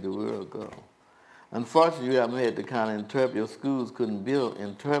 that's the way the world goes. Unfortunately, you haven't had the kind of interpreter. Your schools couldn't build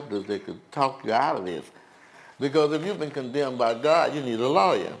interpreters that could talk you out of this. Because if you've been condemned by God, you need a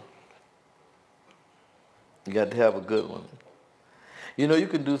lawyer. You got to have a good one. You know, you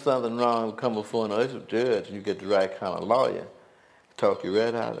can do something wrong, come before an earthly judge, and you get the right kind of lawyer, talk you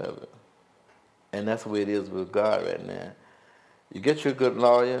right out of it. And that's the way it is with God right now. You get your good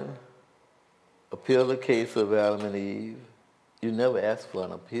lawyer, appeal the case of Adam and Eve. You never ask for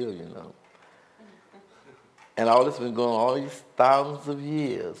an appeal, you know. And all this has been going on all these thousands of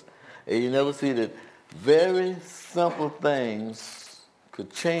years. And you never see that very simple things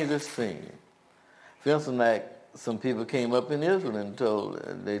could change the scene. For instance, like some people came up in Israel and told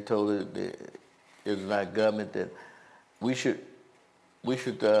the Israelite government that we should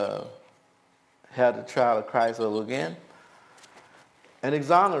have the trial of Christ over again and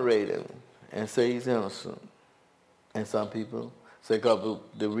exonerate him and say he's innocent. And some people say, because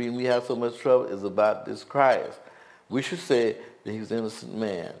the reason we have so much trouble is about this Christ. We should say that he was an innocent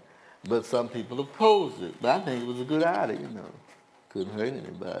man. But some people oppose it. But I think it was a good idea, you know. Couldn't hurt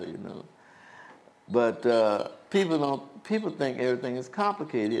anybody, you know. But people think everything is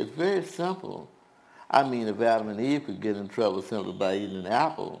complicated. It's very simple. I mean, if Adam and Eve could get in trouble simply by eating an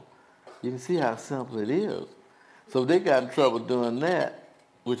apple, you can see how simple it is. So if they got in trouble doing that,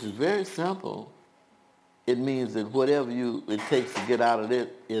 which is very simple, it means that whatever it takes to get out of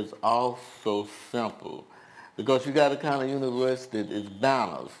it is also simple. Because you got a kind of universe that is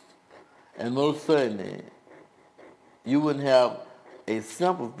balanced. And most certainly, you wouldn't have a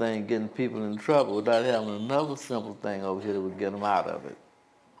simple thing getting people in trouble without having another simple thing over here that would get them out of it.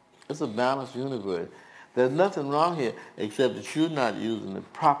 It's a balanced universe. There's nothing wrong here except that you're not using the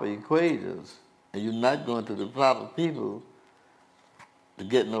proper equations and you're not going to the proper people to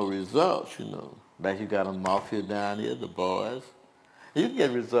get no results, you know. Like you got a mafia down here, the boys. You can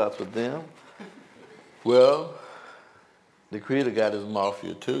get results with them. Well, the Creator got his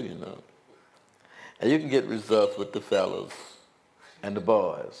mafia too, you know. And you can get results with the fellas and the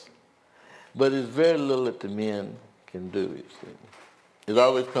boys. But it's very little that the men can do, you see. It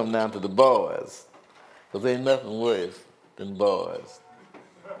always comes down to the boys, because ain't nothing worse than boys.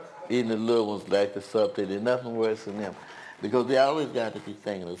 Even the little ones like the subtlety, there's nothing worse than them. Because they always got to be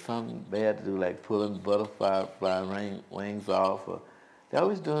thinking of something bad to do, like pulling butterfly wings off, or they're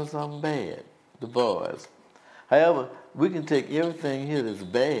always doing something bad, the boys. However, we can take everything here that's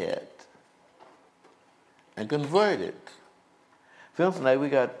bad and convert it. For instance, like we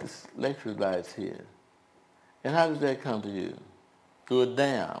got this lecture lights here. And how does that come to you? Through a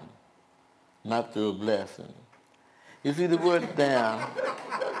dam, not through a blessing. You see, the word dam,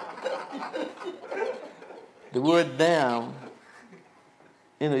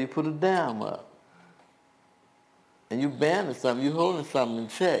 you know, you put a dam up. And you banning something, you're holding something in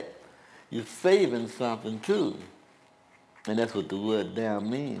check. You're saving something too. And that's what the word dam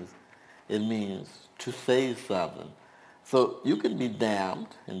means. It means to save something. So you can be damned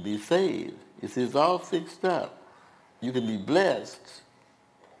and be saved. You see, it's all fixed up. You can be blessed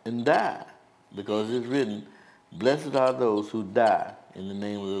and die, because it's written, blessed are those who die in the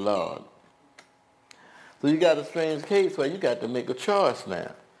name of the Lord. So you got a strange case where you got to make a choice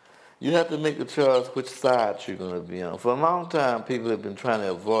now. You have to make a choice which side you're going to be on. For a long time, people have been trying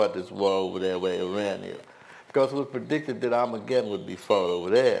to avoid this war over there where Iran is, because it was predicted that Armageddon would be fought over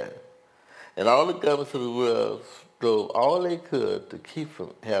there. And all the governments of the world strove all they could to keep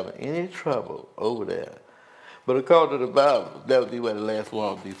from having any trouble over there. But according to the Bible, that would be where the last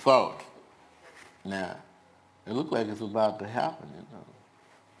war would be fought. Now, it looks like it's about to happen, you know.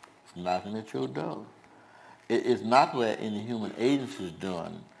 It's knocking at your door. It's not where any human agency is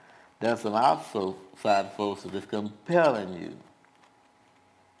doing. There's some outside forces that's compelling you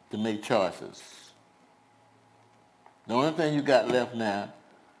to make choices. The only thing you got left now,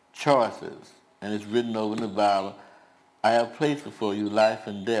 choices. And it's written over in the Bible, I have placed before you life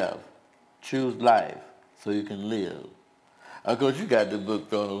and death. Choose life so you can live. Of course, you got the book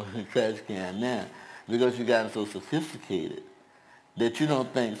thrown over in the trash can now, because you got so sophisticated that you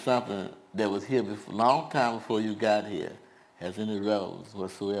don't think something that was here a long time before you got here has any relevance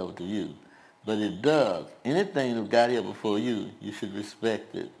whatsoever to you. But it does. Anything that got here before you should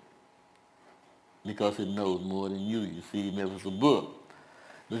respect it, because it knows more than you. You see, even if it's a book.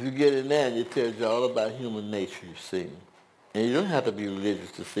 But if you get in there, it tells you all about human nature, you see. And you don't have to be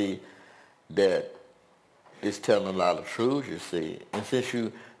religious to see that it's telling a lot of truth, you see. And since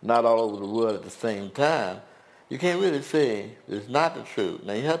you're not all over the world at the same time, you can't really say it's not the truth.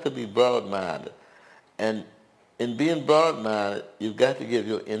 Now, you have to be broad-minded. And in being broad-minded, you've got to give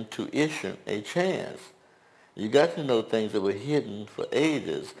your intuition a chance. You got to know things that were hidden for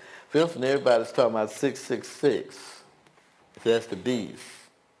ages. For instance, everybody's talking about 666. So that's the beast.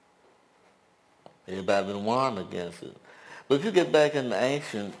 Everybody's been warned against it. But if you get back in the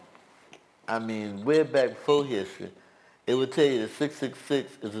ancient, way back before history, it would tell you that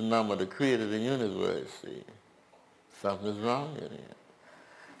 666 is the number that created the universe. See? Something is wrong in it.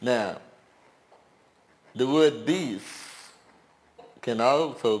 Now, the word beast can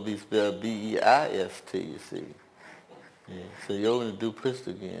also be spelled B-E-I-S-T, you see. Yeah. So you open the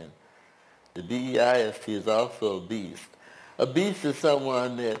duplicity again. The B-E-I-S-T is also a beast. A beast is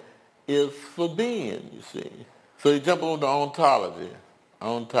someone that is for being, you see. So you jump on to ontology.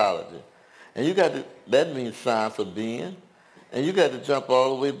 And you got to, that means science of being. And you got to jump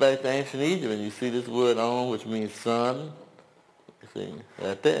all the way back to ancient Egypt, and you see this word on, which means sun, you see,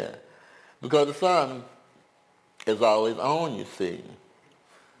 right there. Because the sun is always on, you see.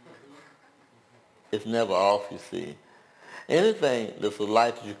 It's never off, you see. Anything that's a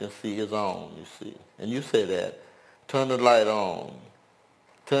light that you can see is on, you see. And you say that, turn the light on,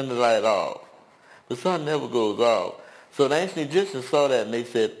 turn the light off. The sun never goes off. So the ancient Egyptians saw that and they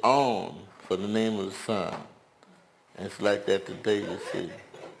said on for the name of the sun. And it's like that today, you see.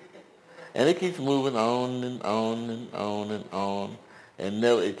 And it keeps moving on and on and on and on. And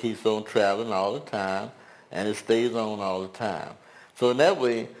never, it keeps on traveling all the time. And it stays on all the time. So in that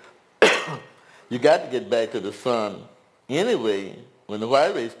way, you got to get back to the sun anyway. When the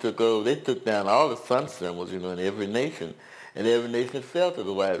white race took over, they took down all the sun symbols, in every nation. And every nation fell to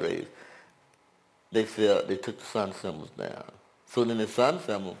the white race. They took the sun symbols down. So then the sun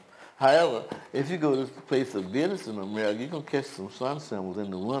symbol, however, if you go to the place of business in America, you're going to catch some sun symbols in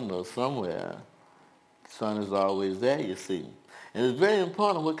the window somewhere. The sun is always there, you see. And it's very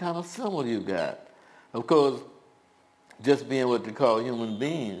important what kind of symbol you got. Of course, just being what you call human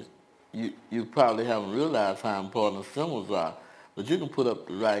beings, you probably haven't realized how important symbols are. But you can put up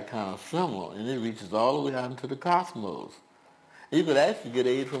the right kind of symbol, and it reaches all the way out into the cosmos. You could actually get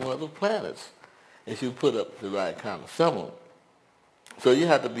aid from other planets if you put up the right kind of symbol. So you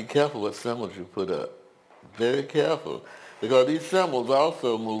have to be careful what symbols you put up. Very careful. Because these symbols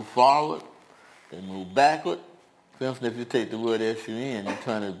also move forward, they move backward. For instance, if you take the word S-U-N, you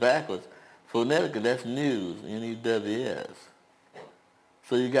turn it backwards. Phonetically, that's news, N-E-W-S.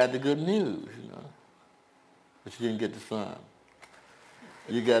 So you got the good news, but you didn't get the sun.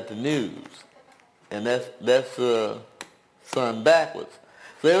 You got the news, and that's sun backwards.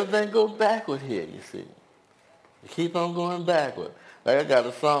 So everything goes backward here, you see. You keep on going backward. Like I got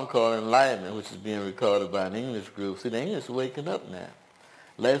a song called Enlightenment, which is being recorded by an English group. See, the English are waking up now.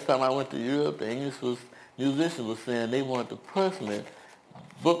 Last time I went to Europe, the musicians were saying they wanted to personally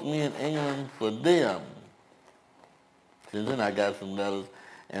book me in England for them. And then I got some letters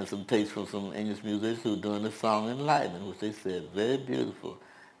and some tapes from some English musicians who were doing the song Enlightenment, which they said, very beautiful.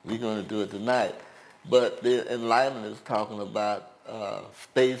 We're going to do it tonight. But the Enlightenment is talking about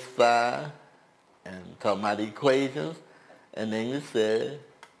space fire and talking about equations. And the English said,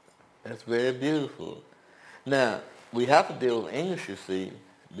 that's very beautiful. Now, we have to deal with English, you see,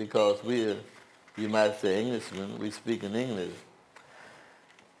 because you might say Englishmen, we speak in English.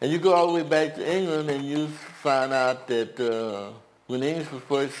 And you go all the way back to England and you find out that when English was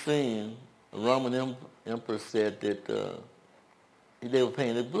first seen, the Roman emperor said that they were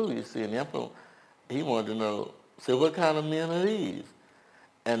painted blue, you see, and the emperor, he wanted to know, said, what kind of men are these?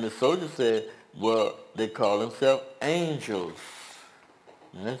 And the soldier said, well, they call themselves angels.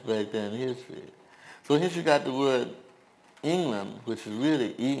 And that's back there in history. So here you got the word England, which is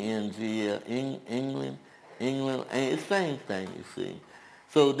really E-N-G-L, England, it's the same thing, you see.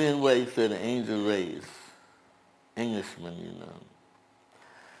 So then where he said the angel race, Englishmen,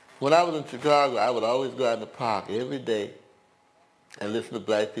 When I was in Chicago, I would always go out in the park every day and listen to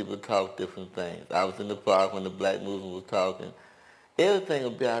black people talk different things. I was in the park when the black movement was talking. Everything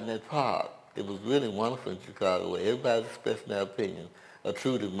would be out in that park. It was really wonderful in Chicago where everybody was expressing their opinion. A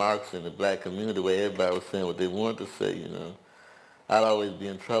true democracy in the black community where everybody was saying what they wanted to say, I'd always be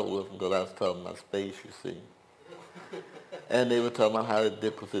in trouble with them because I was talking about space, you see. And they were talking about how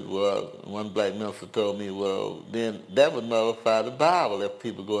ridiculous it was. One black minister told me, well, then that would nullify the Bible if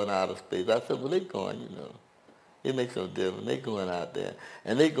people going out of space. I said, well, they're going, It makes no difference. They're going out there.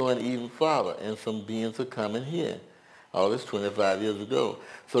 And they're going even farther. And some beings are coming here. All this 25 years ago.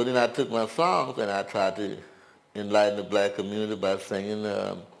 So then I took my songs and I tried to enlighten the black community by singing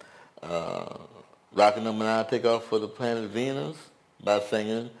Rocket Number 9, Take Off for the Planet Venus, by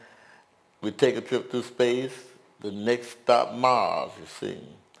singing We Take a Trip Through Space, the next stop Mars, you see.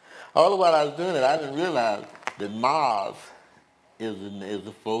 All the while I was doing it, I didn't realize that Mars is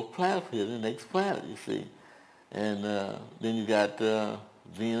the fourth planet here, the next planet, you see. And then you got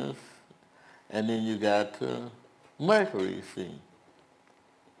Venus, and then you got Mercury, you see.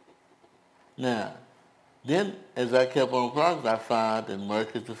 Now, then as I kept on progress, I found that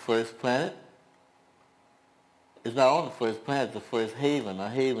Mercury is the first planet. It's not only the first planet, it's the first haven. A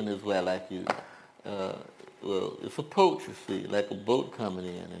haven is where it's a port, you see, like a boat coming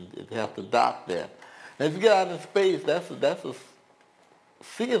in, and you have to dock there. Now, if you get out in space, that's a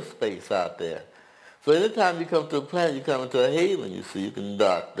sea of space out there. So anytime you come to a planet, you come into a haven, you see. You can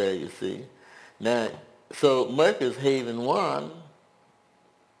dock there, you see. Now, so Mercury is haven 1,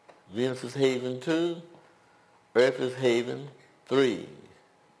 Venus is haven 2, Earth is haven 3.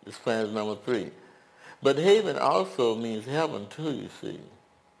 This planet is number 3. But haven also means heaven too, you see.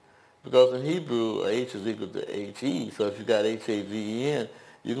 Because in Hebrew, H is equal to H-E, so if you got H-A-V-E-N,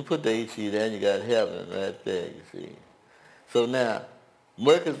 you can put the H-E there and you got heaven right there, you see. So now,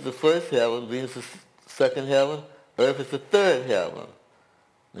 Mercury is the first heaven, Venus is the second heaven, Earth is the third heaven.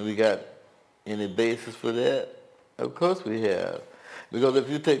 And we got any basis for that? Of course we have. Because if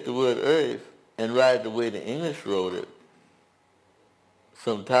you take the word Earth and write it the way the English wrote it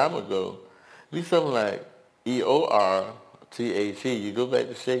some time ago, it'd be something like E-O-R-T-H-E. You go back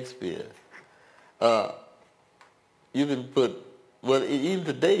to Shakespeare. You can put well, even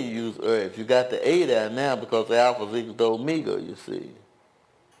today you use herbs. You got the A there now because the alpha is equal to omega, you see.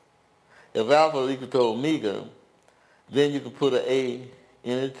 If alpha is equal to omega, then you can put an A.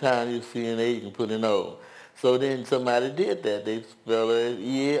 Anytime you see an A, you can put an O. So then somebody did that. They spell it as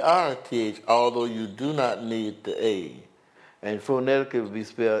E-A-R-T-H, although you do not need the A. And phonetically it would be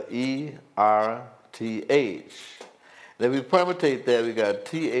spelled E-R-T-H. And if we permutate that, we got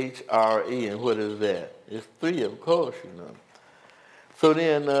T-H-R-E, and what is that? It's 3, of course, you know. So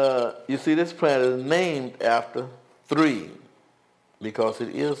then, you see this plant is named after 3, because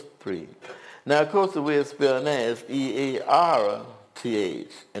it is 3. Now, of course, the way it's spelled now is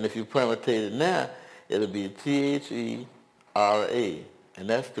E-A-R-T-H. And if you permutate it now, it'll be T-H-E-R-A. And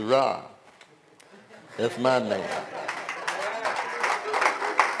that's the Ra. That's my name.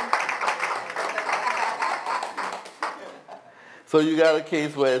 So you got a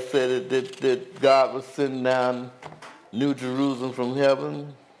case where it said that God was sending down New Jerusalem from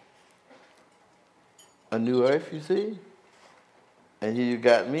heaven, a new earth, you see? And here you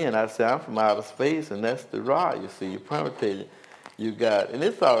got me, and I say I'm from outer space, and that's the Ra, you see. You permutate it. You got, and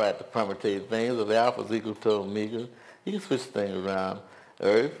it's all right to permutate things. If the alpha is equal to omega, you can switch things around.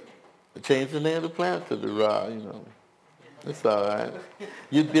 Earth, change the name of the planet to the Ra, you know. It's all right.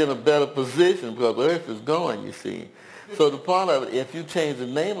 You'd be in a better position because Earth is going, you see. So the part of it, if you change the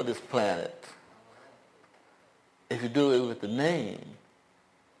name of this planet, if you do it with the name,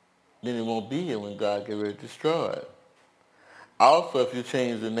 then it won't be here when God gets ready to destroy it. Also, if you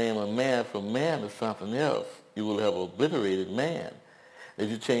change the name of man from man to something else, you will have obliterated man. If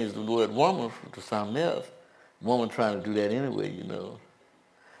you change the word woman to something else, woman trying to do that anyway, you know.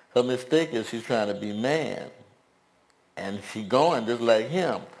 Her mistake is she's trying to be man, and she's going just like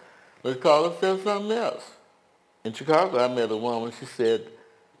him. Let's call herself something else. In Chicago, I met a woman. She said,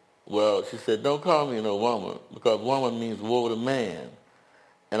 don't call me no woman, because woman means woe to man,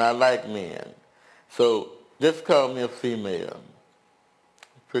 and I like men. So just call me a female.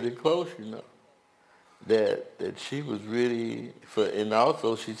 Pretty close, you know. That she was really, and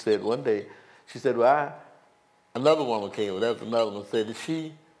also she said one day, she said, another woman came, that was another one, said that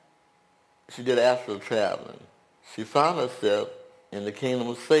she did astral traveling. She found herself in the kingdom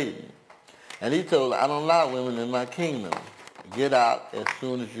of Satan. And he told her, I don't allow women in my kingdom. Get out as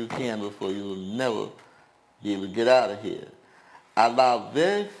soon as you can before you will never be able to get out of here. I allow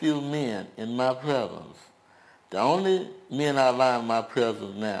very few men in my presence. The only men I allow in my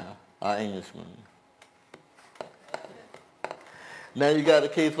presence now are Englishmen. Now you got a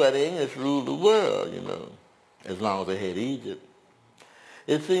case where the English ruled the world, you know, as long as they had Egypt.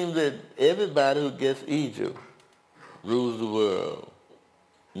 It seems that everybody who gets Egypt rules the world.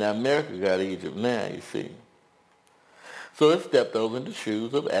 Now America got Egypt now, you see. So it stepped over in the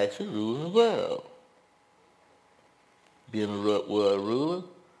shoes of actually ruling the world. Being a world ruler,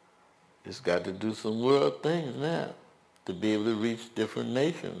 it's got to do some world things now to be able to reach different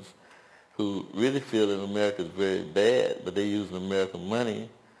nations who really feel that America is very bad, but they're using American money,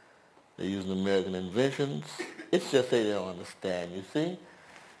 they're using American inventions. It's just they don't understand, you see.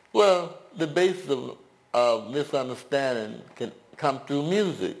 Well, the basis of misunderstanding can come through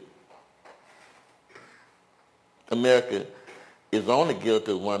music. America is only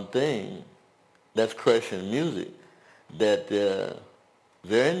guilty of one thing, that's crushing music, that they're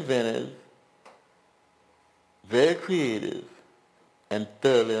very inventive, very creative, and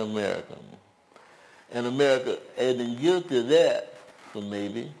thoroughly American. And America has been guilty of that for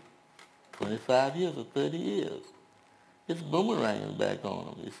maybe 25 years or 30 years. It's boomeranging back on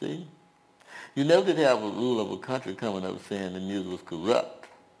them, you see. You never did have a rule of a country coming up saying the music was corrupt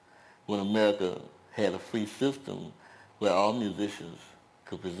when America had a free system where all musicians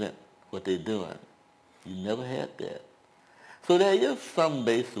could present what they're doing. You never had that. So there is some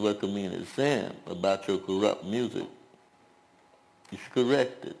basis of what the community is saying about your corrupt music. You should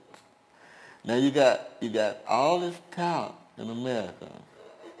correct it. Now you got all this talent in America,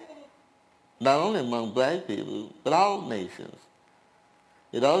 not only among black people, but all nations.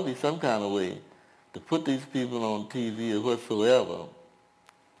 It ought to be some kind of way to put these people on TV or whatsoever,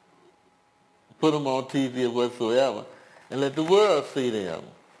 put them on TV or whatsoever, and let the world see them.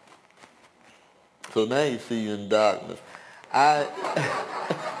 So now you see you in darkness.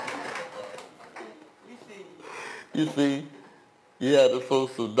 You see, you have the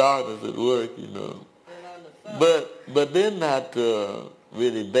folks of darkness at work, you know. But they're not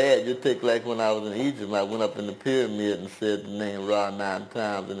really bad. You take like when I was in Egypt, I went up in the pyramid and said the name Ra 9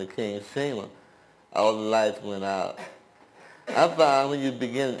 times in the king's chamber. All the lights went out. I found when you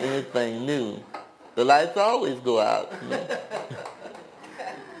begin anything new, the lights always go out. You know?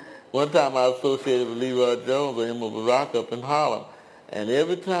 One time I was associated with Leroy Jones or Emma Barack up in Harlem. And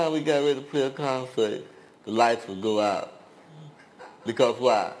every time we got ready to play a concert, the lights would go out. Because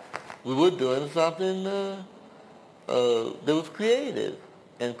why? We were doing something that was creative.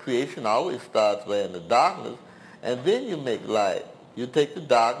 And creation always starts by in the darkness, and then you make light. You take the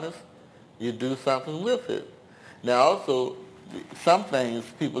darkness, you do something with it. Now also, some things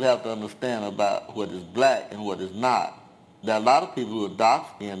people have to understand about what is black and what is not. There are a lot of people who are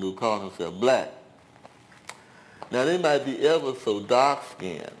dark-skinned who call themselves black. Now they might be ever so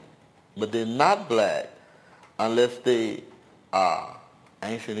dark-skinned, but they're not black unless they are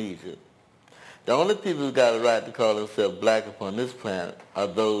ancient Egypt. The only people who got a right to call themselves black upon this planet are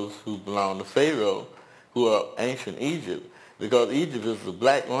those who belong to Pharaoh, who are ancient Egypt, because Egypt is a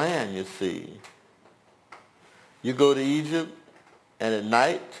black land, you see. You go to Egypt, and at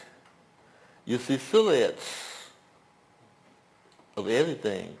night, you see silhouettes of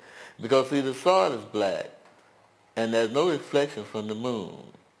everything, because see, the soil is black, and there's no reflection from the moon.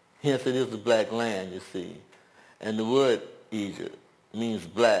 Hence, it is a black land, you see. And the word Egypt means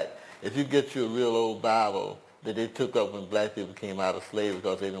black. If you get you a real old Bible that they took up when black people came out of slavery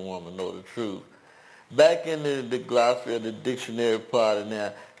because they didn't want to know the truth, back in the glossary or the dictionary part in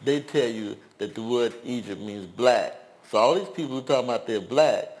there, they tell you that the word Egypt means black. So all these people who talk about they're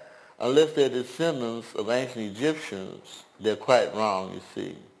black, unless they're descendants of ancient Egyptians, they're quite wrong, you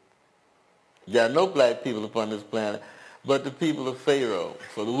see. There are no black people upon this planet but the people of Pharaoh.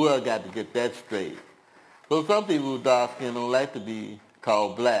 So the world got to get that straight. So some people who are dark-skinned don't like to be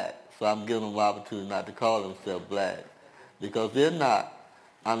called black. So I'm giving them an opportunity not to call themselves black, because they're not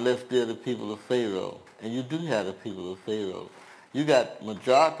unless they're the people of Pharaoh. And you do have the people of Pharaoh. You got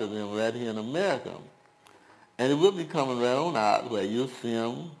majority of them right here in America. And it will be coming right on out where you'll see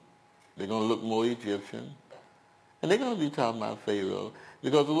them. They're going to look more Egyptian. And they're going to be talking about Pharaoh.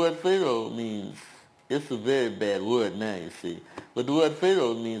 Because the word Pharaoh means, it's a very bad word now, you see. But the word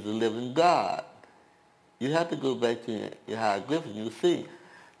Pharaoh means the living God. You have to go back to your hieroglyphics and you'll see.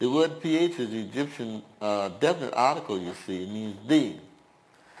 The word PH is the Egyptian definite article, you see. It means the.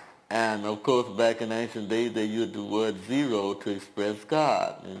 And of course, back in ancient days, they used the word zero to express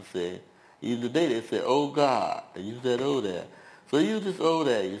God. And say, even today, they say, oh God. They use that O there. So you use this O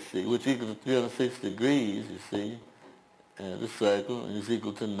there, you see, which equals 360 degrees, you see. And the circle, and it's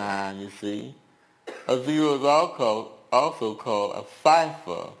equal to 9, you see. A zero is also called a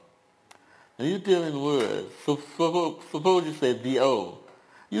cipher. And you're dealing words. So suppose you say the O.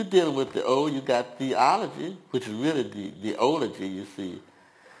 You're dealing with the O, you got theology, which is really the theology, you see.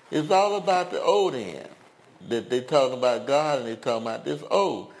 It's all about the O then. That they talk about God and they talk about this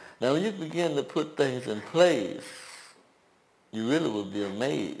O. Now when you begin to put things in place, you really will be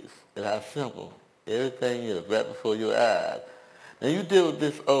amazed at how simple everything is right before your eyes. Now you deal with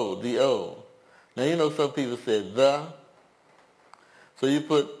this O, the O. Now you know some people say the. So you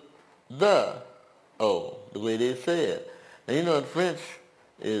put the O, the way they say it. Now you know in French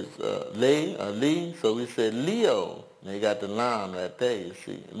is lay or lee, so we say Leo. Now you got the line right there, you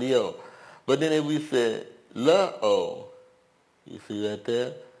see, Leo. But then if we say la O, you see right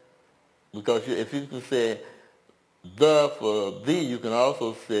there? Because if you can say the for thee, you can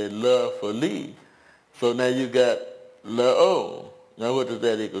also say la for lee. So now you got la O. Now what does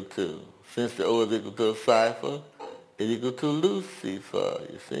that equal to? Since the O is equal to a cipher, it equal to Lucifer,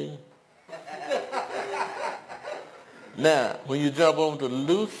 you see? Now, when you jump over to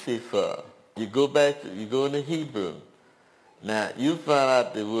Lucifer, you go into Hebrew. Now, you find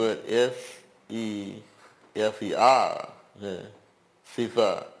out the word S-E-F-E-R,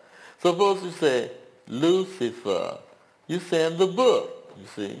 Sefer. Suppose you say Lucifer, you're saying the book, you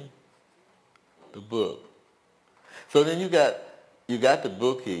see? The book. So then you got the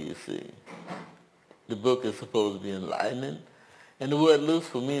book here, you see. The book is supposed to be enlightening. And the word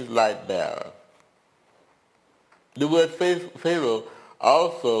Lucifer means light bearer. The word Pharaoh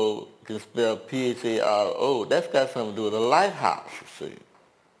also can spell P-H-A-R-O. That's got something to do with a lighthouse, you see.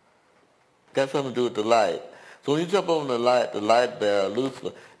 Got something to do with the light. So when you jump over the light bearer,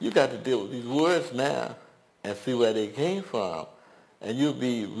 Lucifer, you got to deal with these words now and see where they came from. And you'll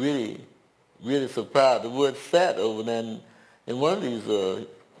be really, really surprised. The word sat over there in one of these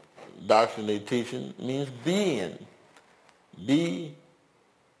doctrines they teaching means being. B-E-I-N-G.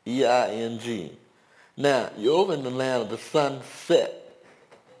 Now, you're over in the land of the sunset.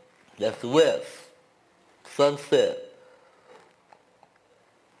 That's the west. Sunset.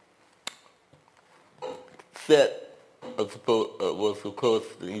 Set was, of course,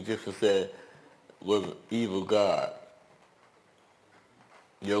 the Egyptians said, was an evil god.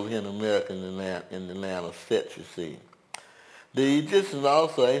 You're over here in America in the land of Set, you see. The Egyptians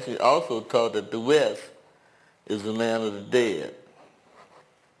also taught that the west is the land of the dead.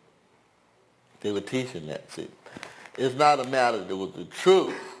 They were teaching that, see. It's not a matter that it was the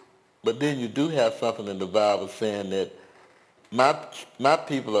truth, but then you do have something in the Bible saying that my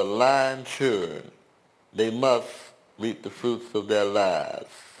people are lying children. They must reap the fruits of their lives.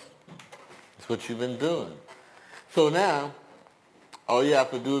 That's what you've been doing. So now, all you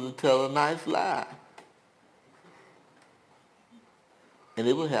have to do is tell a nice lie. And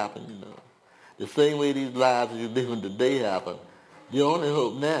it will happen, you know. The same way these lies that you're living today happen, the only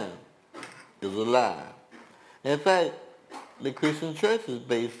hope now is a lie. In fact, the Christian church is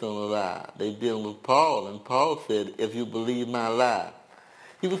based on a lie. They dealing with Paul, and Paul said, if you believe my lie.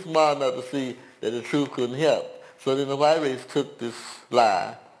 He was smart enough to see that the truth couldn't help. So then the white race took this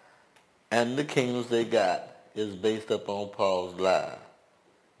lie, and the kingdoms they got is based upon Paul's lie.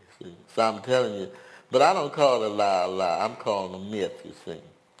 You see? So I'm telling you, but I don't call a lie, I'm calling a myth, you see.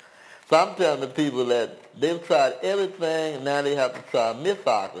 So I'm telling the people that they've tried everything, and now they have to try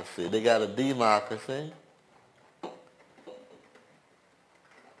mythocracy. They got a democracy.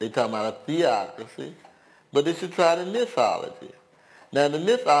 They talking about a theocracy, but they should try the mythology. Now the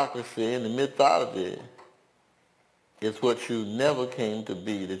mythocracy and the mythology is what you never came to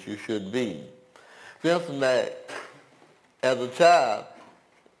be that you should be. For instance, like, as a child,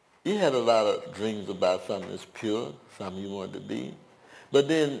 you had a lot of dreams about something that's pure, something you wanted to be, but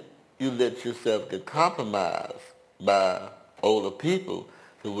then you let yourself get compromised by older people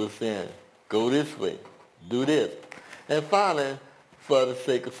who were saying, go this way, do this. And finally, for the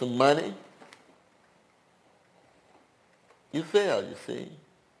sake of some money, you fail, you see.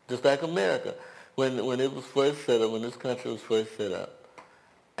 Just like America. When it was first set up, when this country was first set up,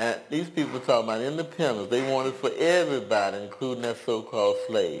 and these people were talking about independence. They wanted for everybody, including their so-called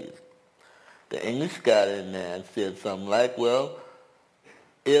slaves. The English got in there and said something like, well,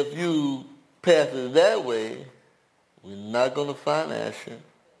 if you pass it that way, we're not going to finance you.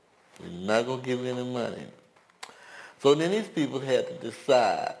 We're not going to give you any money. So then these people had to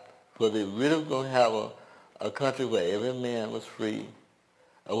decide whether they really were going to have a country where every man was free,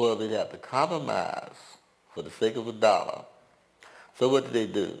 or whether they'd have to compromise for the sake of $1. So what did they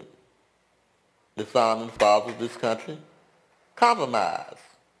do? The founding fathers of this country compromised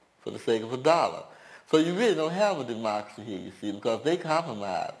for the sake of $1. So you really don't have a democracy here, you see, because they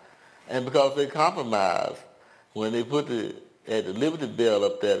compromised. And because they compromised, when they had the Liberty Bell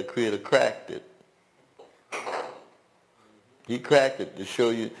up there, the creator cracked it. He cracked it to show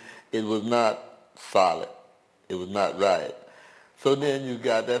you it was not solid. It was not right. So then you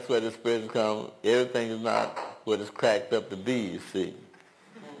got, that's where the expression comes, everything is not what it's cracked up to be, you see.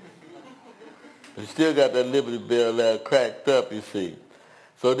 You still got that Liberty Bell there cracked up, you see.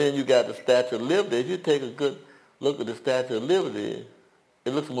 So then you got the Statue of Liberty. If you take a good look at the Statue of Liberty,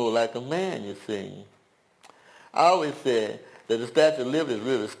 it looks more like a man, you see. I always say that the Statue of Liberty is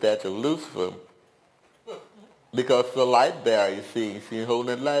really a statue of Lucifer, because it's a light bearer, you see. You see him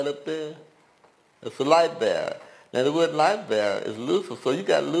holding that light up there? It's a light bearer. Now the word light bearer is Lucifer, so you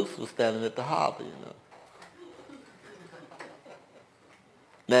got Lucifer standing at the harbor, you know.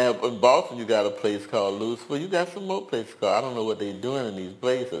 Now in Boston you got a place called Lucifer. You got some more places called, I don't know what they're doing in these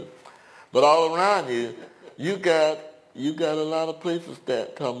places. But all around you got a lot of places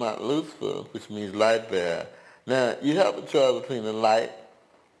that talk about Lucifer, which means light bearer. Now you have a choice between the light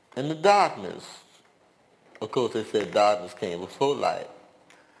and the darkness. Of course they said darkness came before light.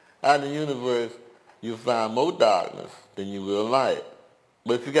 Out in the universe, you find more darkness than you will light.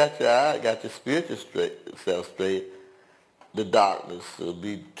 But if you got your eye, got your spiritual self straight, the darkness will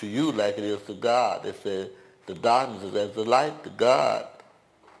be to you like it is to God. They said the darkness is as the light to God.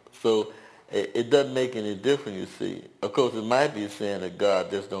 So it doesn't make any difference, you see. Of course, it might be saying that God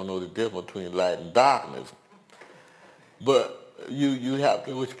just don't know the difference between light and darkness. But you have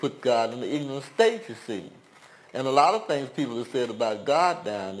to put God in the ignorant state, you see. And a lot of things people have said about God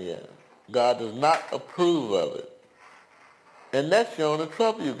down there, God does not approve of it. And that's showing the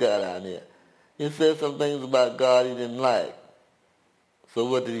trouble you got out there. He said some things about God he didn't like. So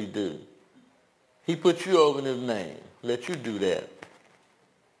what did he do? He put you over in his name. Let you do that.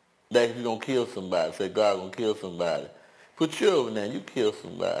 Like if you're going to kill somebody, say God's going to kill somebody. Put you over there, you kill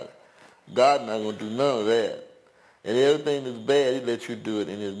somebody. God's not going to do none of that. And everything that's bad, he let you do it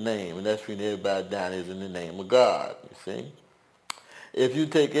in his name. And that's when everybody down is in the name of God, you see. If you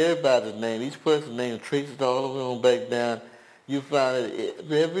take everybody's name, each person's name, trace it all the way on back down, you find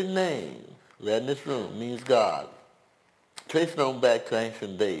that every name right in this room means God. Trace it on back to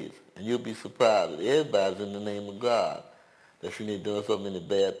ancient days, and you'll be surprised that everybody's in the name of God. That you need doing so many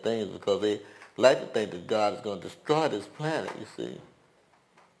bad things because they like to think that God is going to destroy this planet, you see.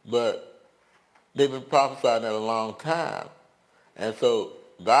 But they've been prophesying that a long time. And so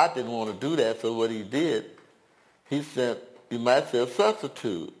God didn't want to do that, so what he did, he sent, you might say, a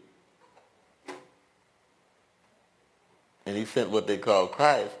substitute. And he sent what they call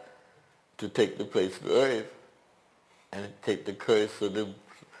Christ to take the place of the earth and take the curse of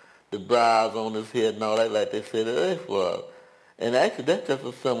the brows on his head and all that, like they said the earth was. And actually, that's just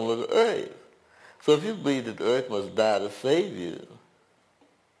a symbol of the earth. So if you believe that the earth must die to save you,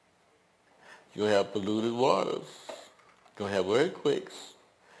 you'll have polluted waters. You're going to have earthquakes.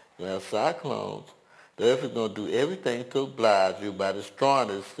 You're going to have cyclones. The earth is going to do everything to oblige you by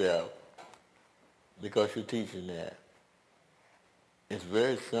destroying itself because you're teaching that. It's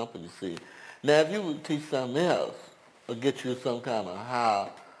very simple, you see. Now, if you would teach something else or get you some kind of high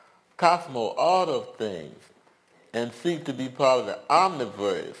cosmo order of things and seek to be part of the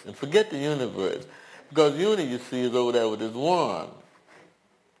omniverse and forget the universe, because unity, you see, is over there with this one.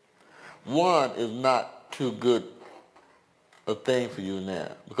 One is not too good a thing for you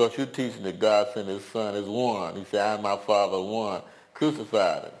now, because you're teaching that God sent his son as one. He said, I and my Father are one,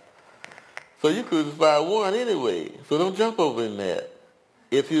 crucified him. So you crucified one anyway, so don't jump over in that.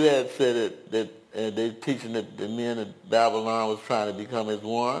 If you had said that they're teaching that the men of Babylon was trying to become as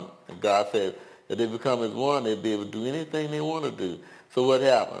one, and God said if they become as one, they'd be able to do anything they want to do. So what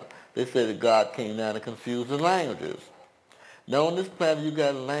happened? They said that God came down and confused the languages. Now on this planet, you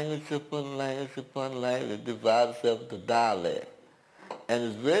got language upon language upon language. It divides itself into dialect. And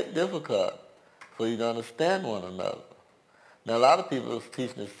it's very difficult for you to understand one another. Now a lot of people are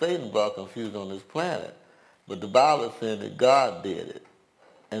teaching that Satan brought confusion on this planet, but the Bible is saying that God did it.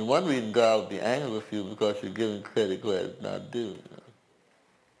 And one reason God would be angry with you because you're giving credit where it's not due. You know?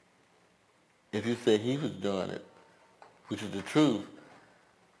 If you say he was doing it, which is the truth,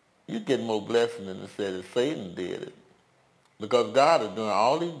 you get more blessing than to say that Satan did it. Because God is doing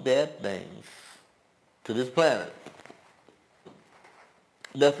all these bad things to this planet.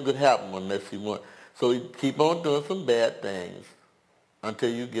 Nothing could happen unless he wants. So he keep on doing some bad things until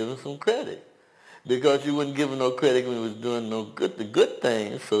you give him some credit. Because you wouldn't give him no credit when he was doing the good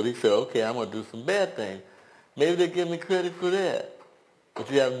things. So he said, okay, I'm going to do some bad things. Maybe they give me credit for that.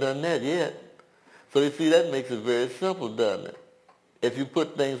 But you haven't done that yet. So you see, that makes it very simple, doesn't it? If you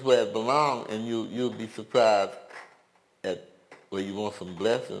put things where it belongs, and you'll be surprised at where you want some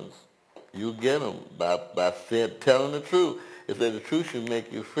blessings, you'll get them by telling the truth. It says the truth should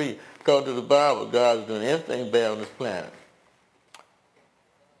make you free. According to the Bible, God is doing everything bad on this planet.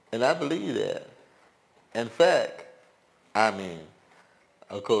 And I believe that. In fact,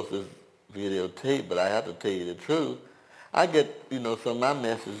 of course it's videotape, but I have to tell you the truth. I get, some of my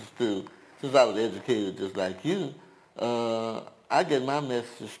messages through, since I was educated just like you, I get my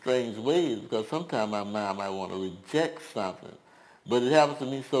messages strange ways because sometimes my mind might want to reject something. But it happens to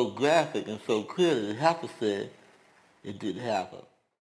me so graphic and so clear that it has to say it did happen.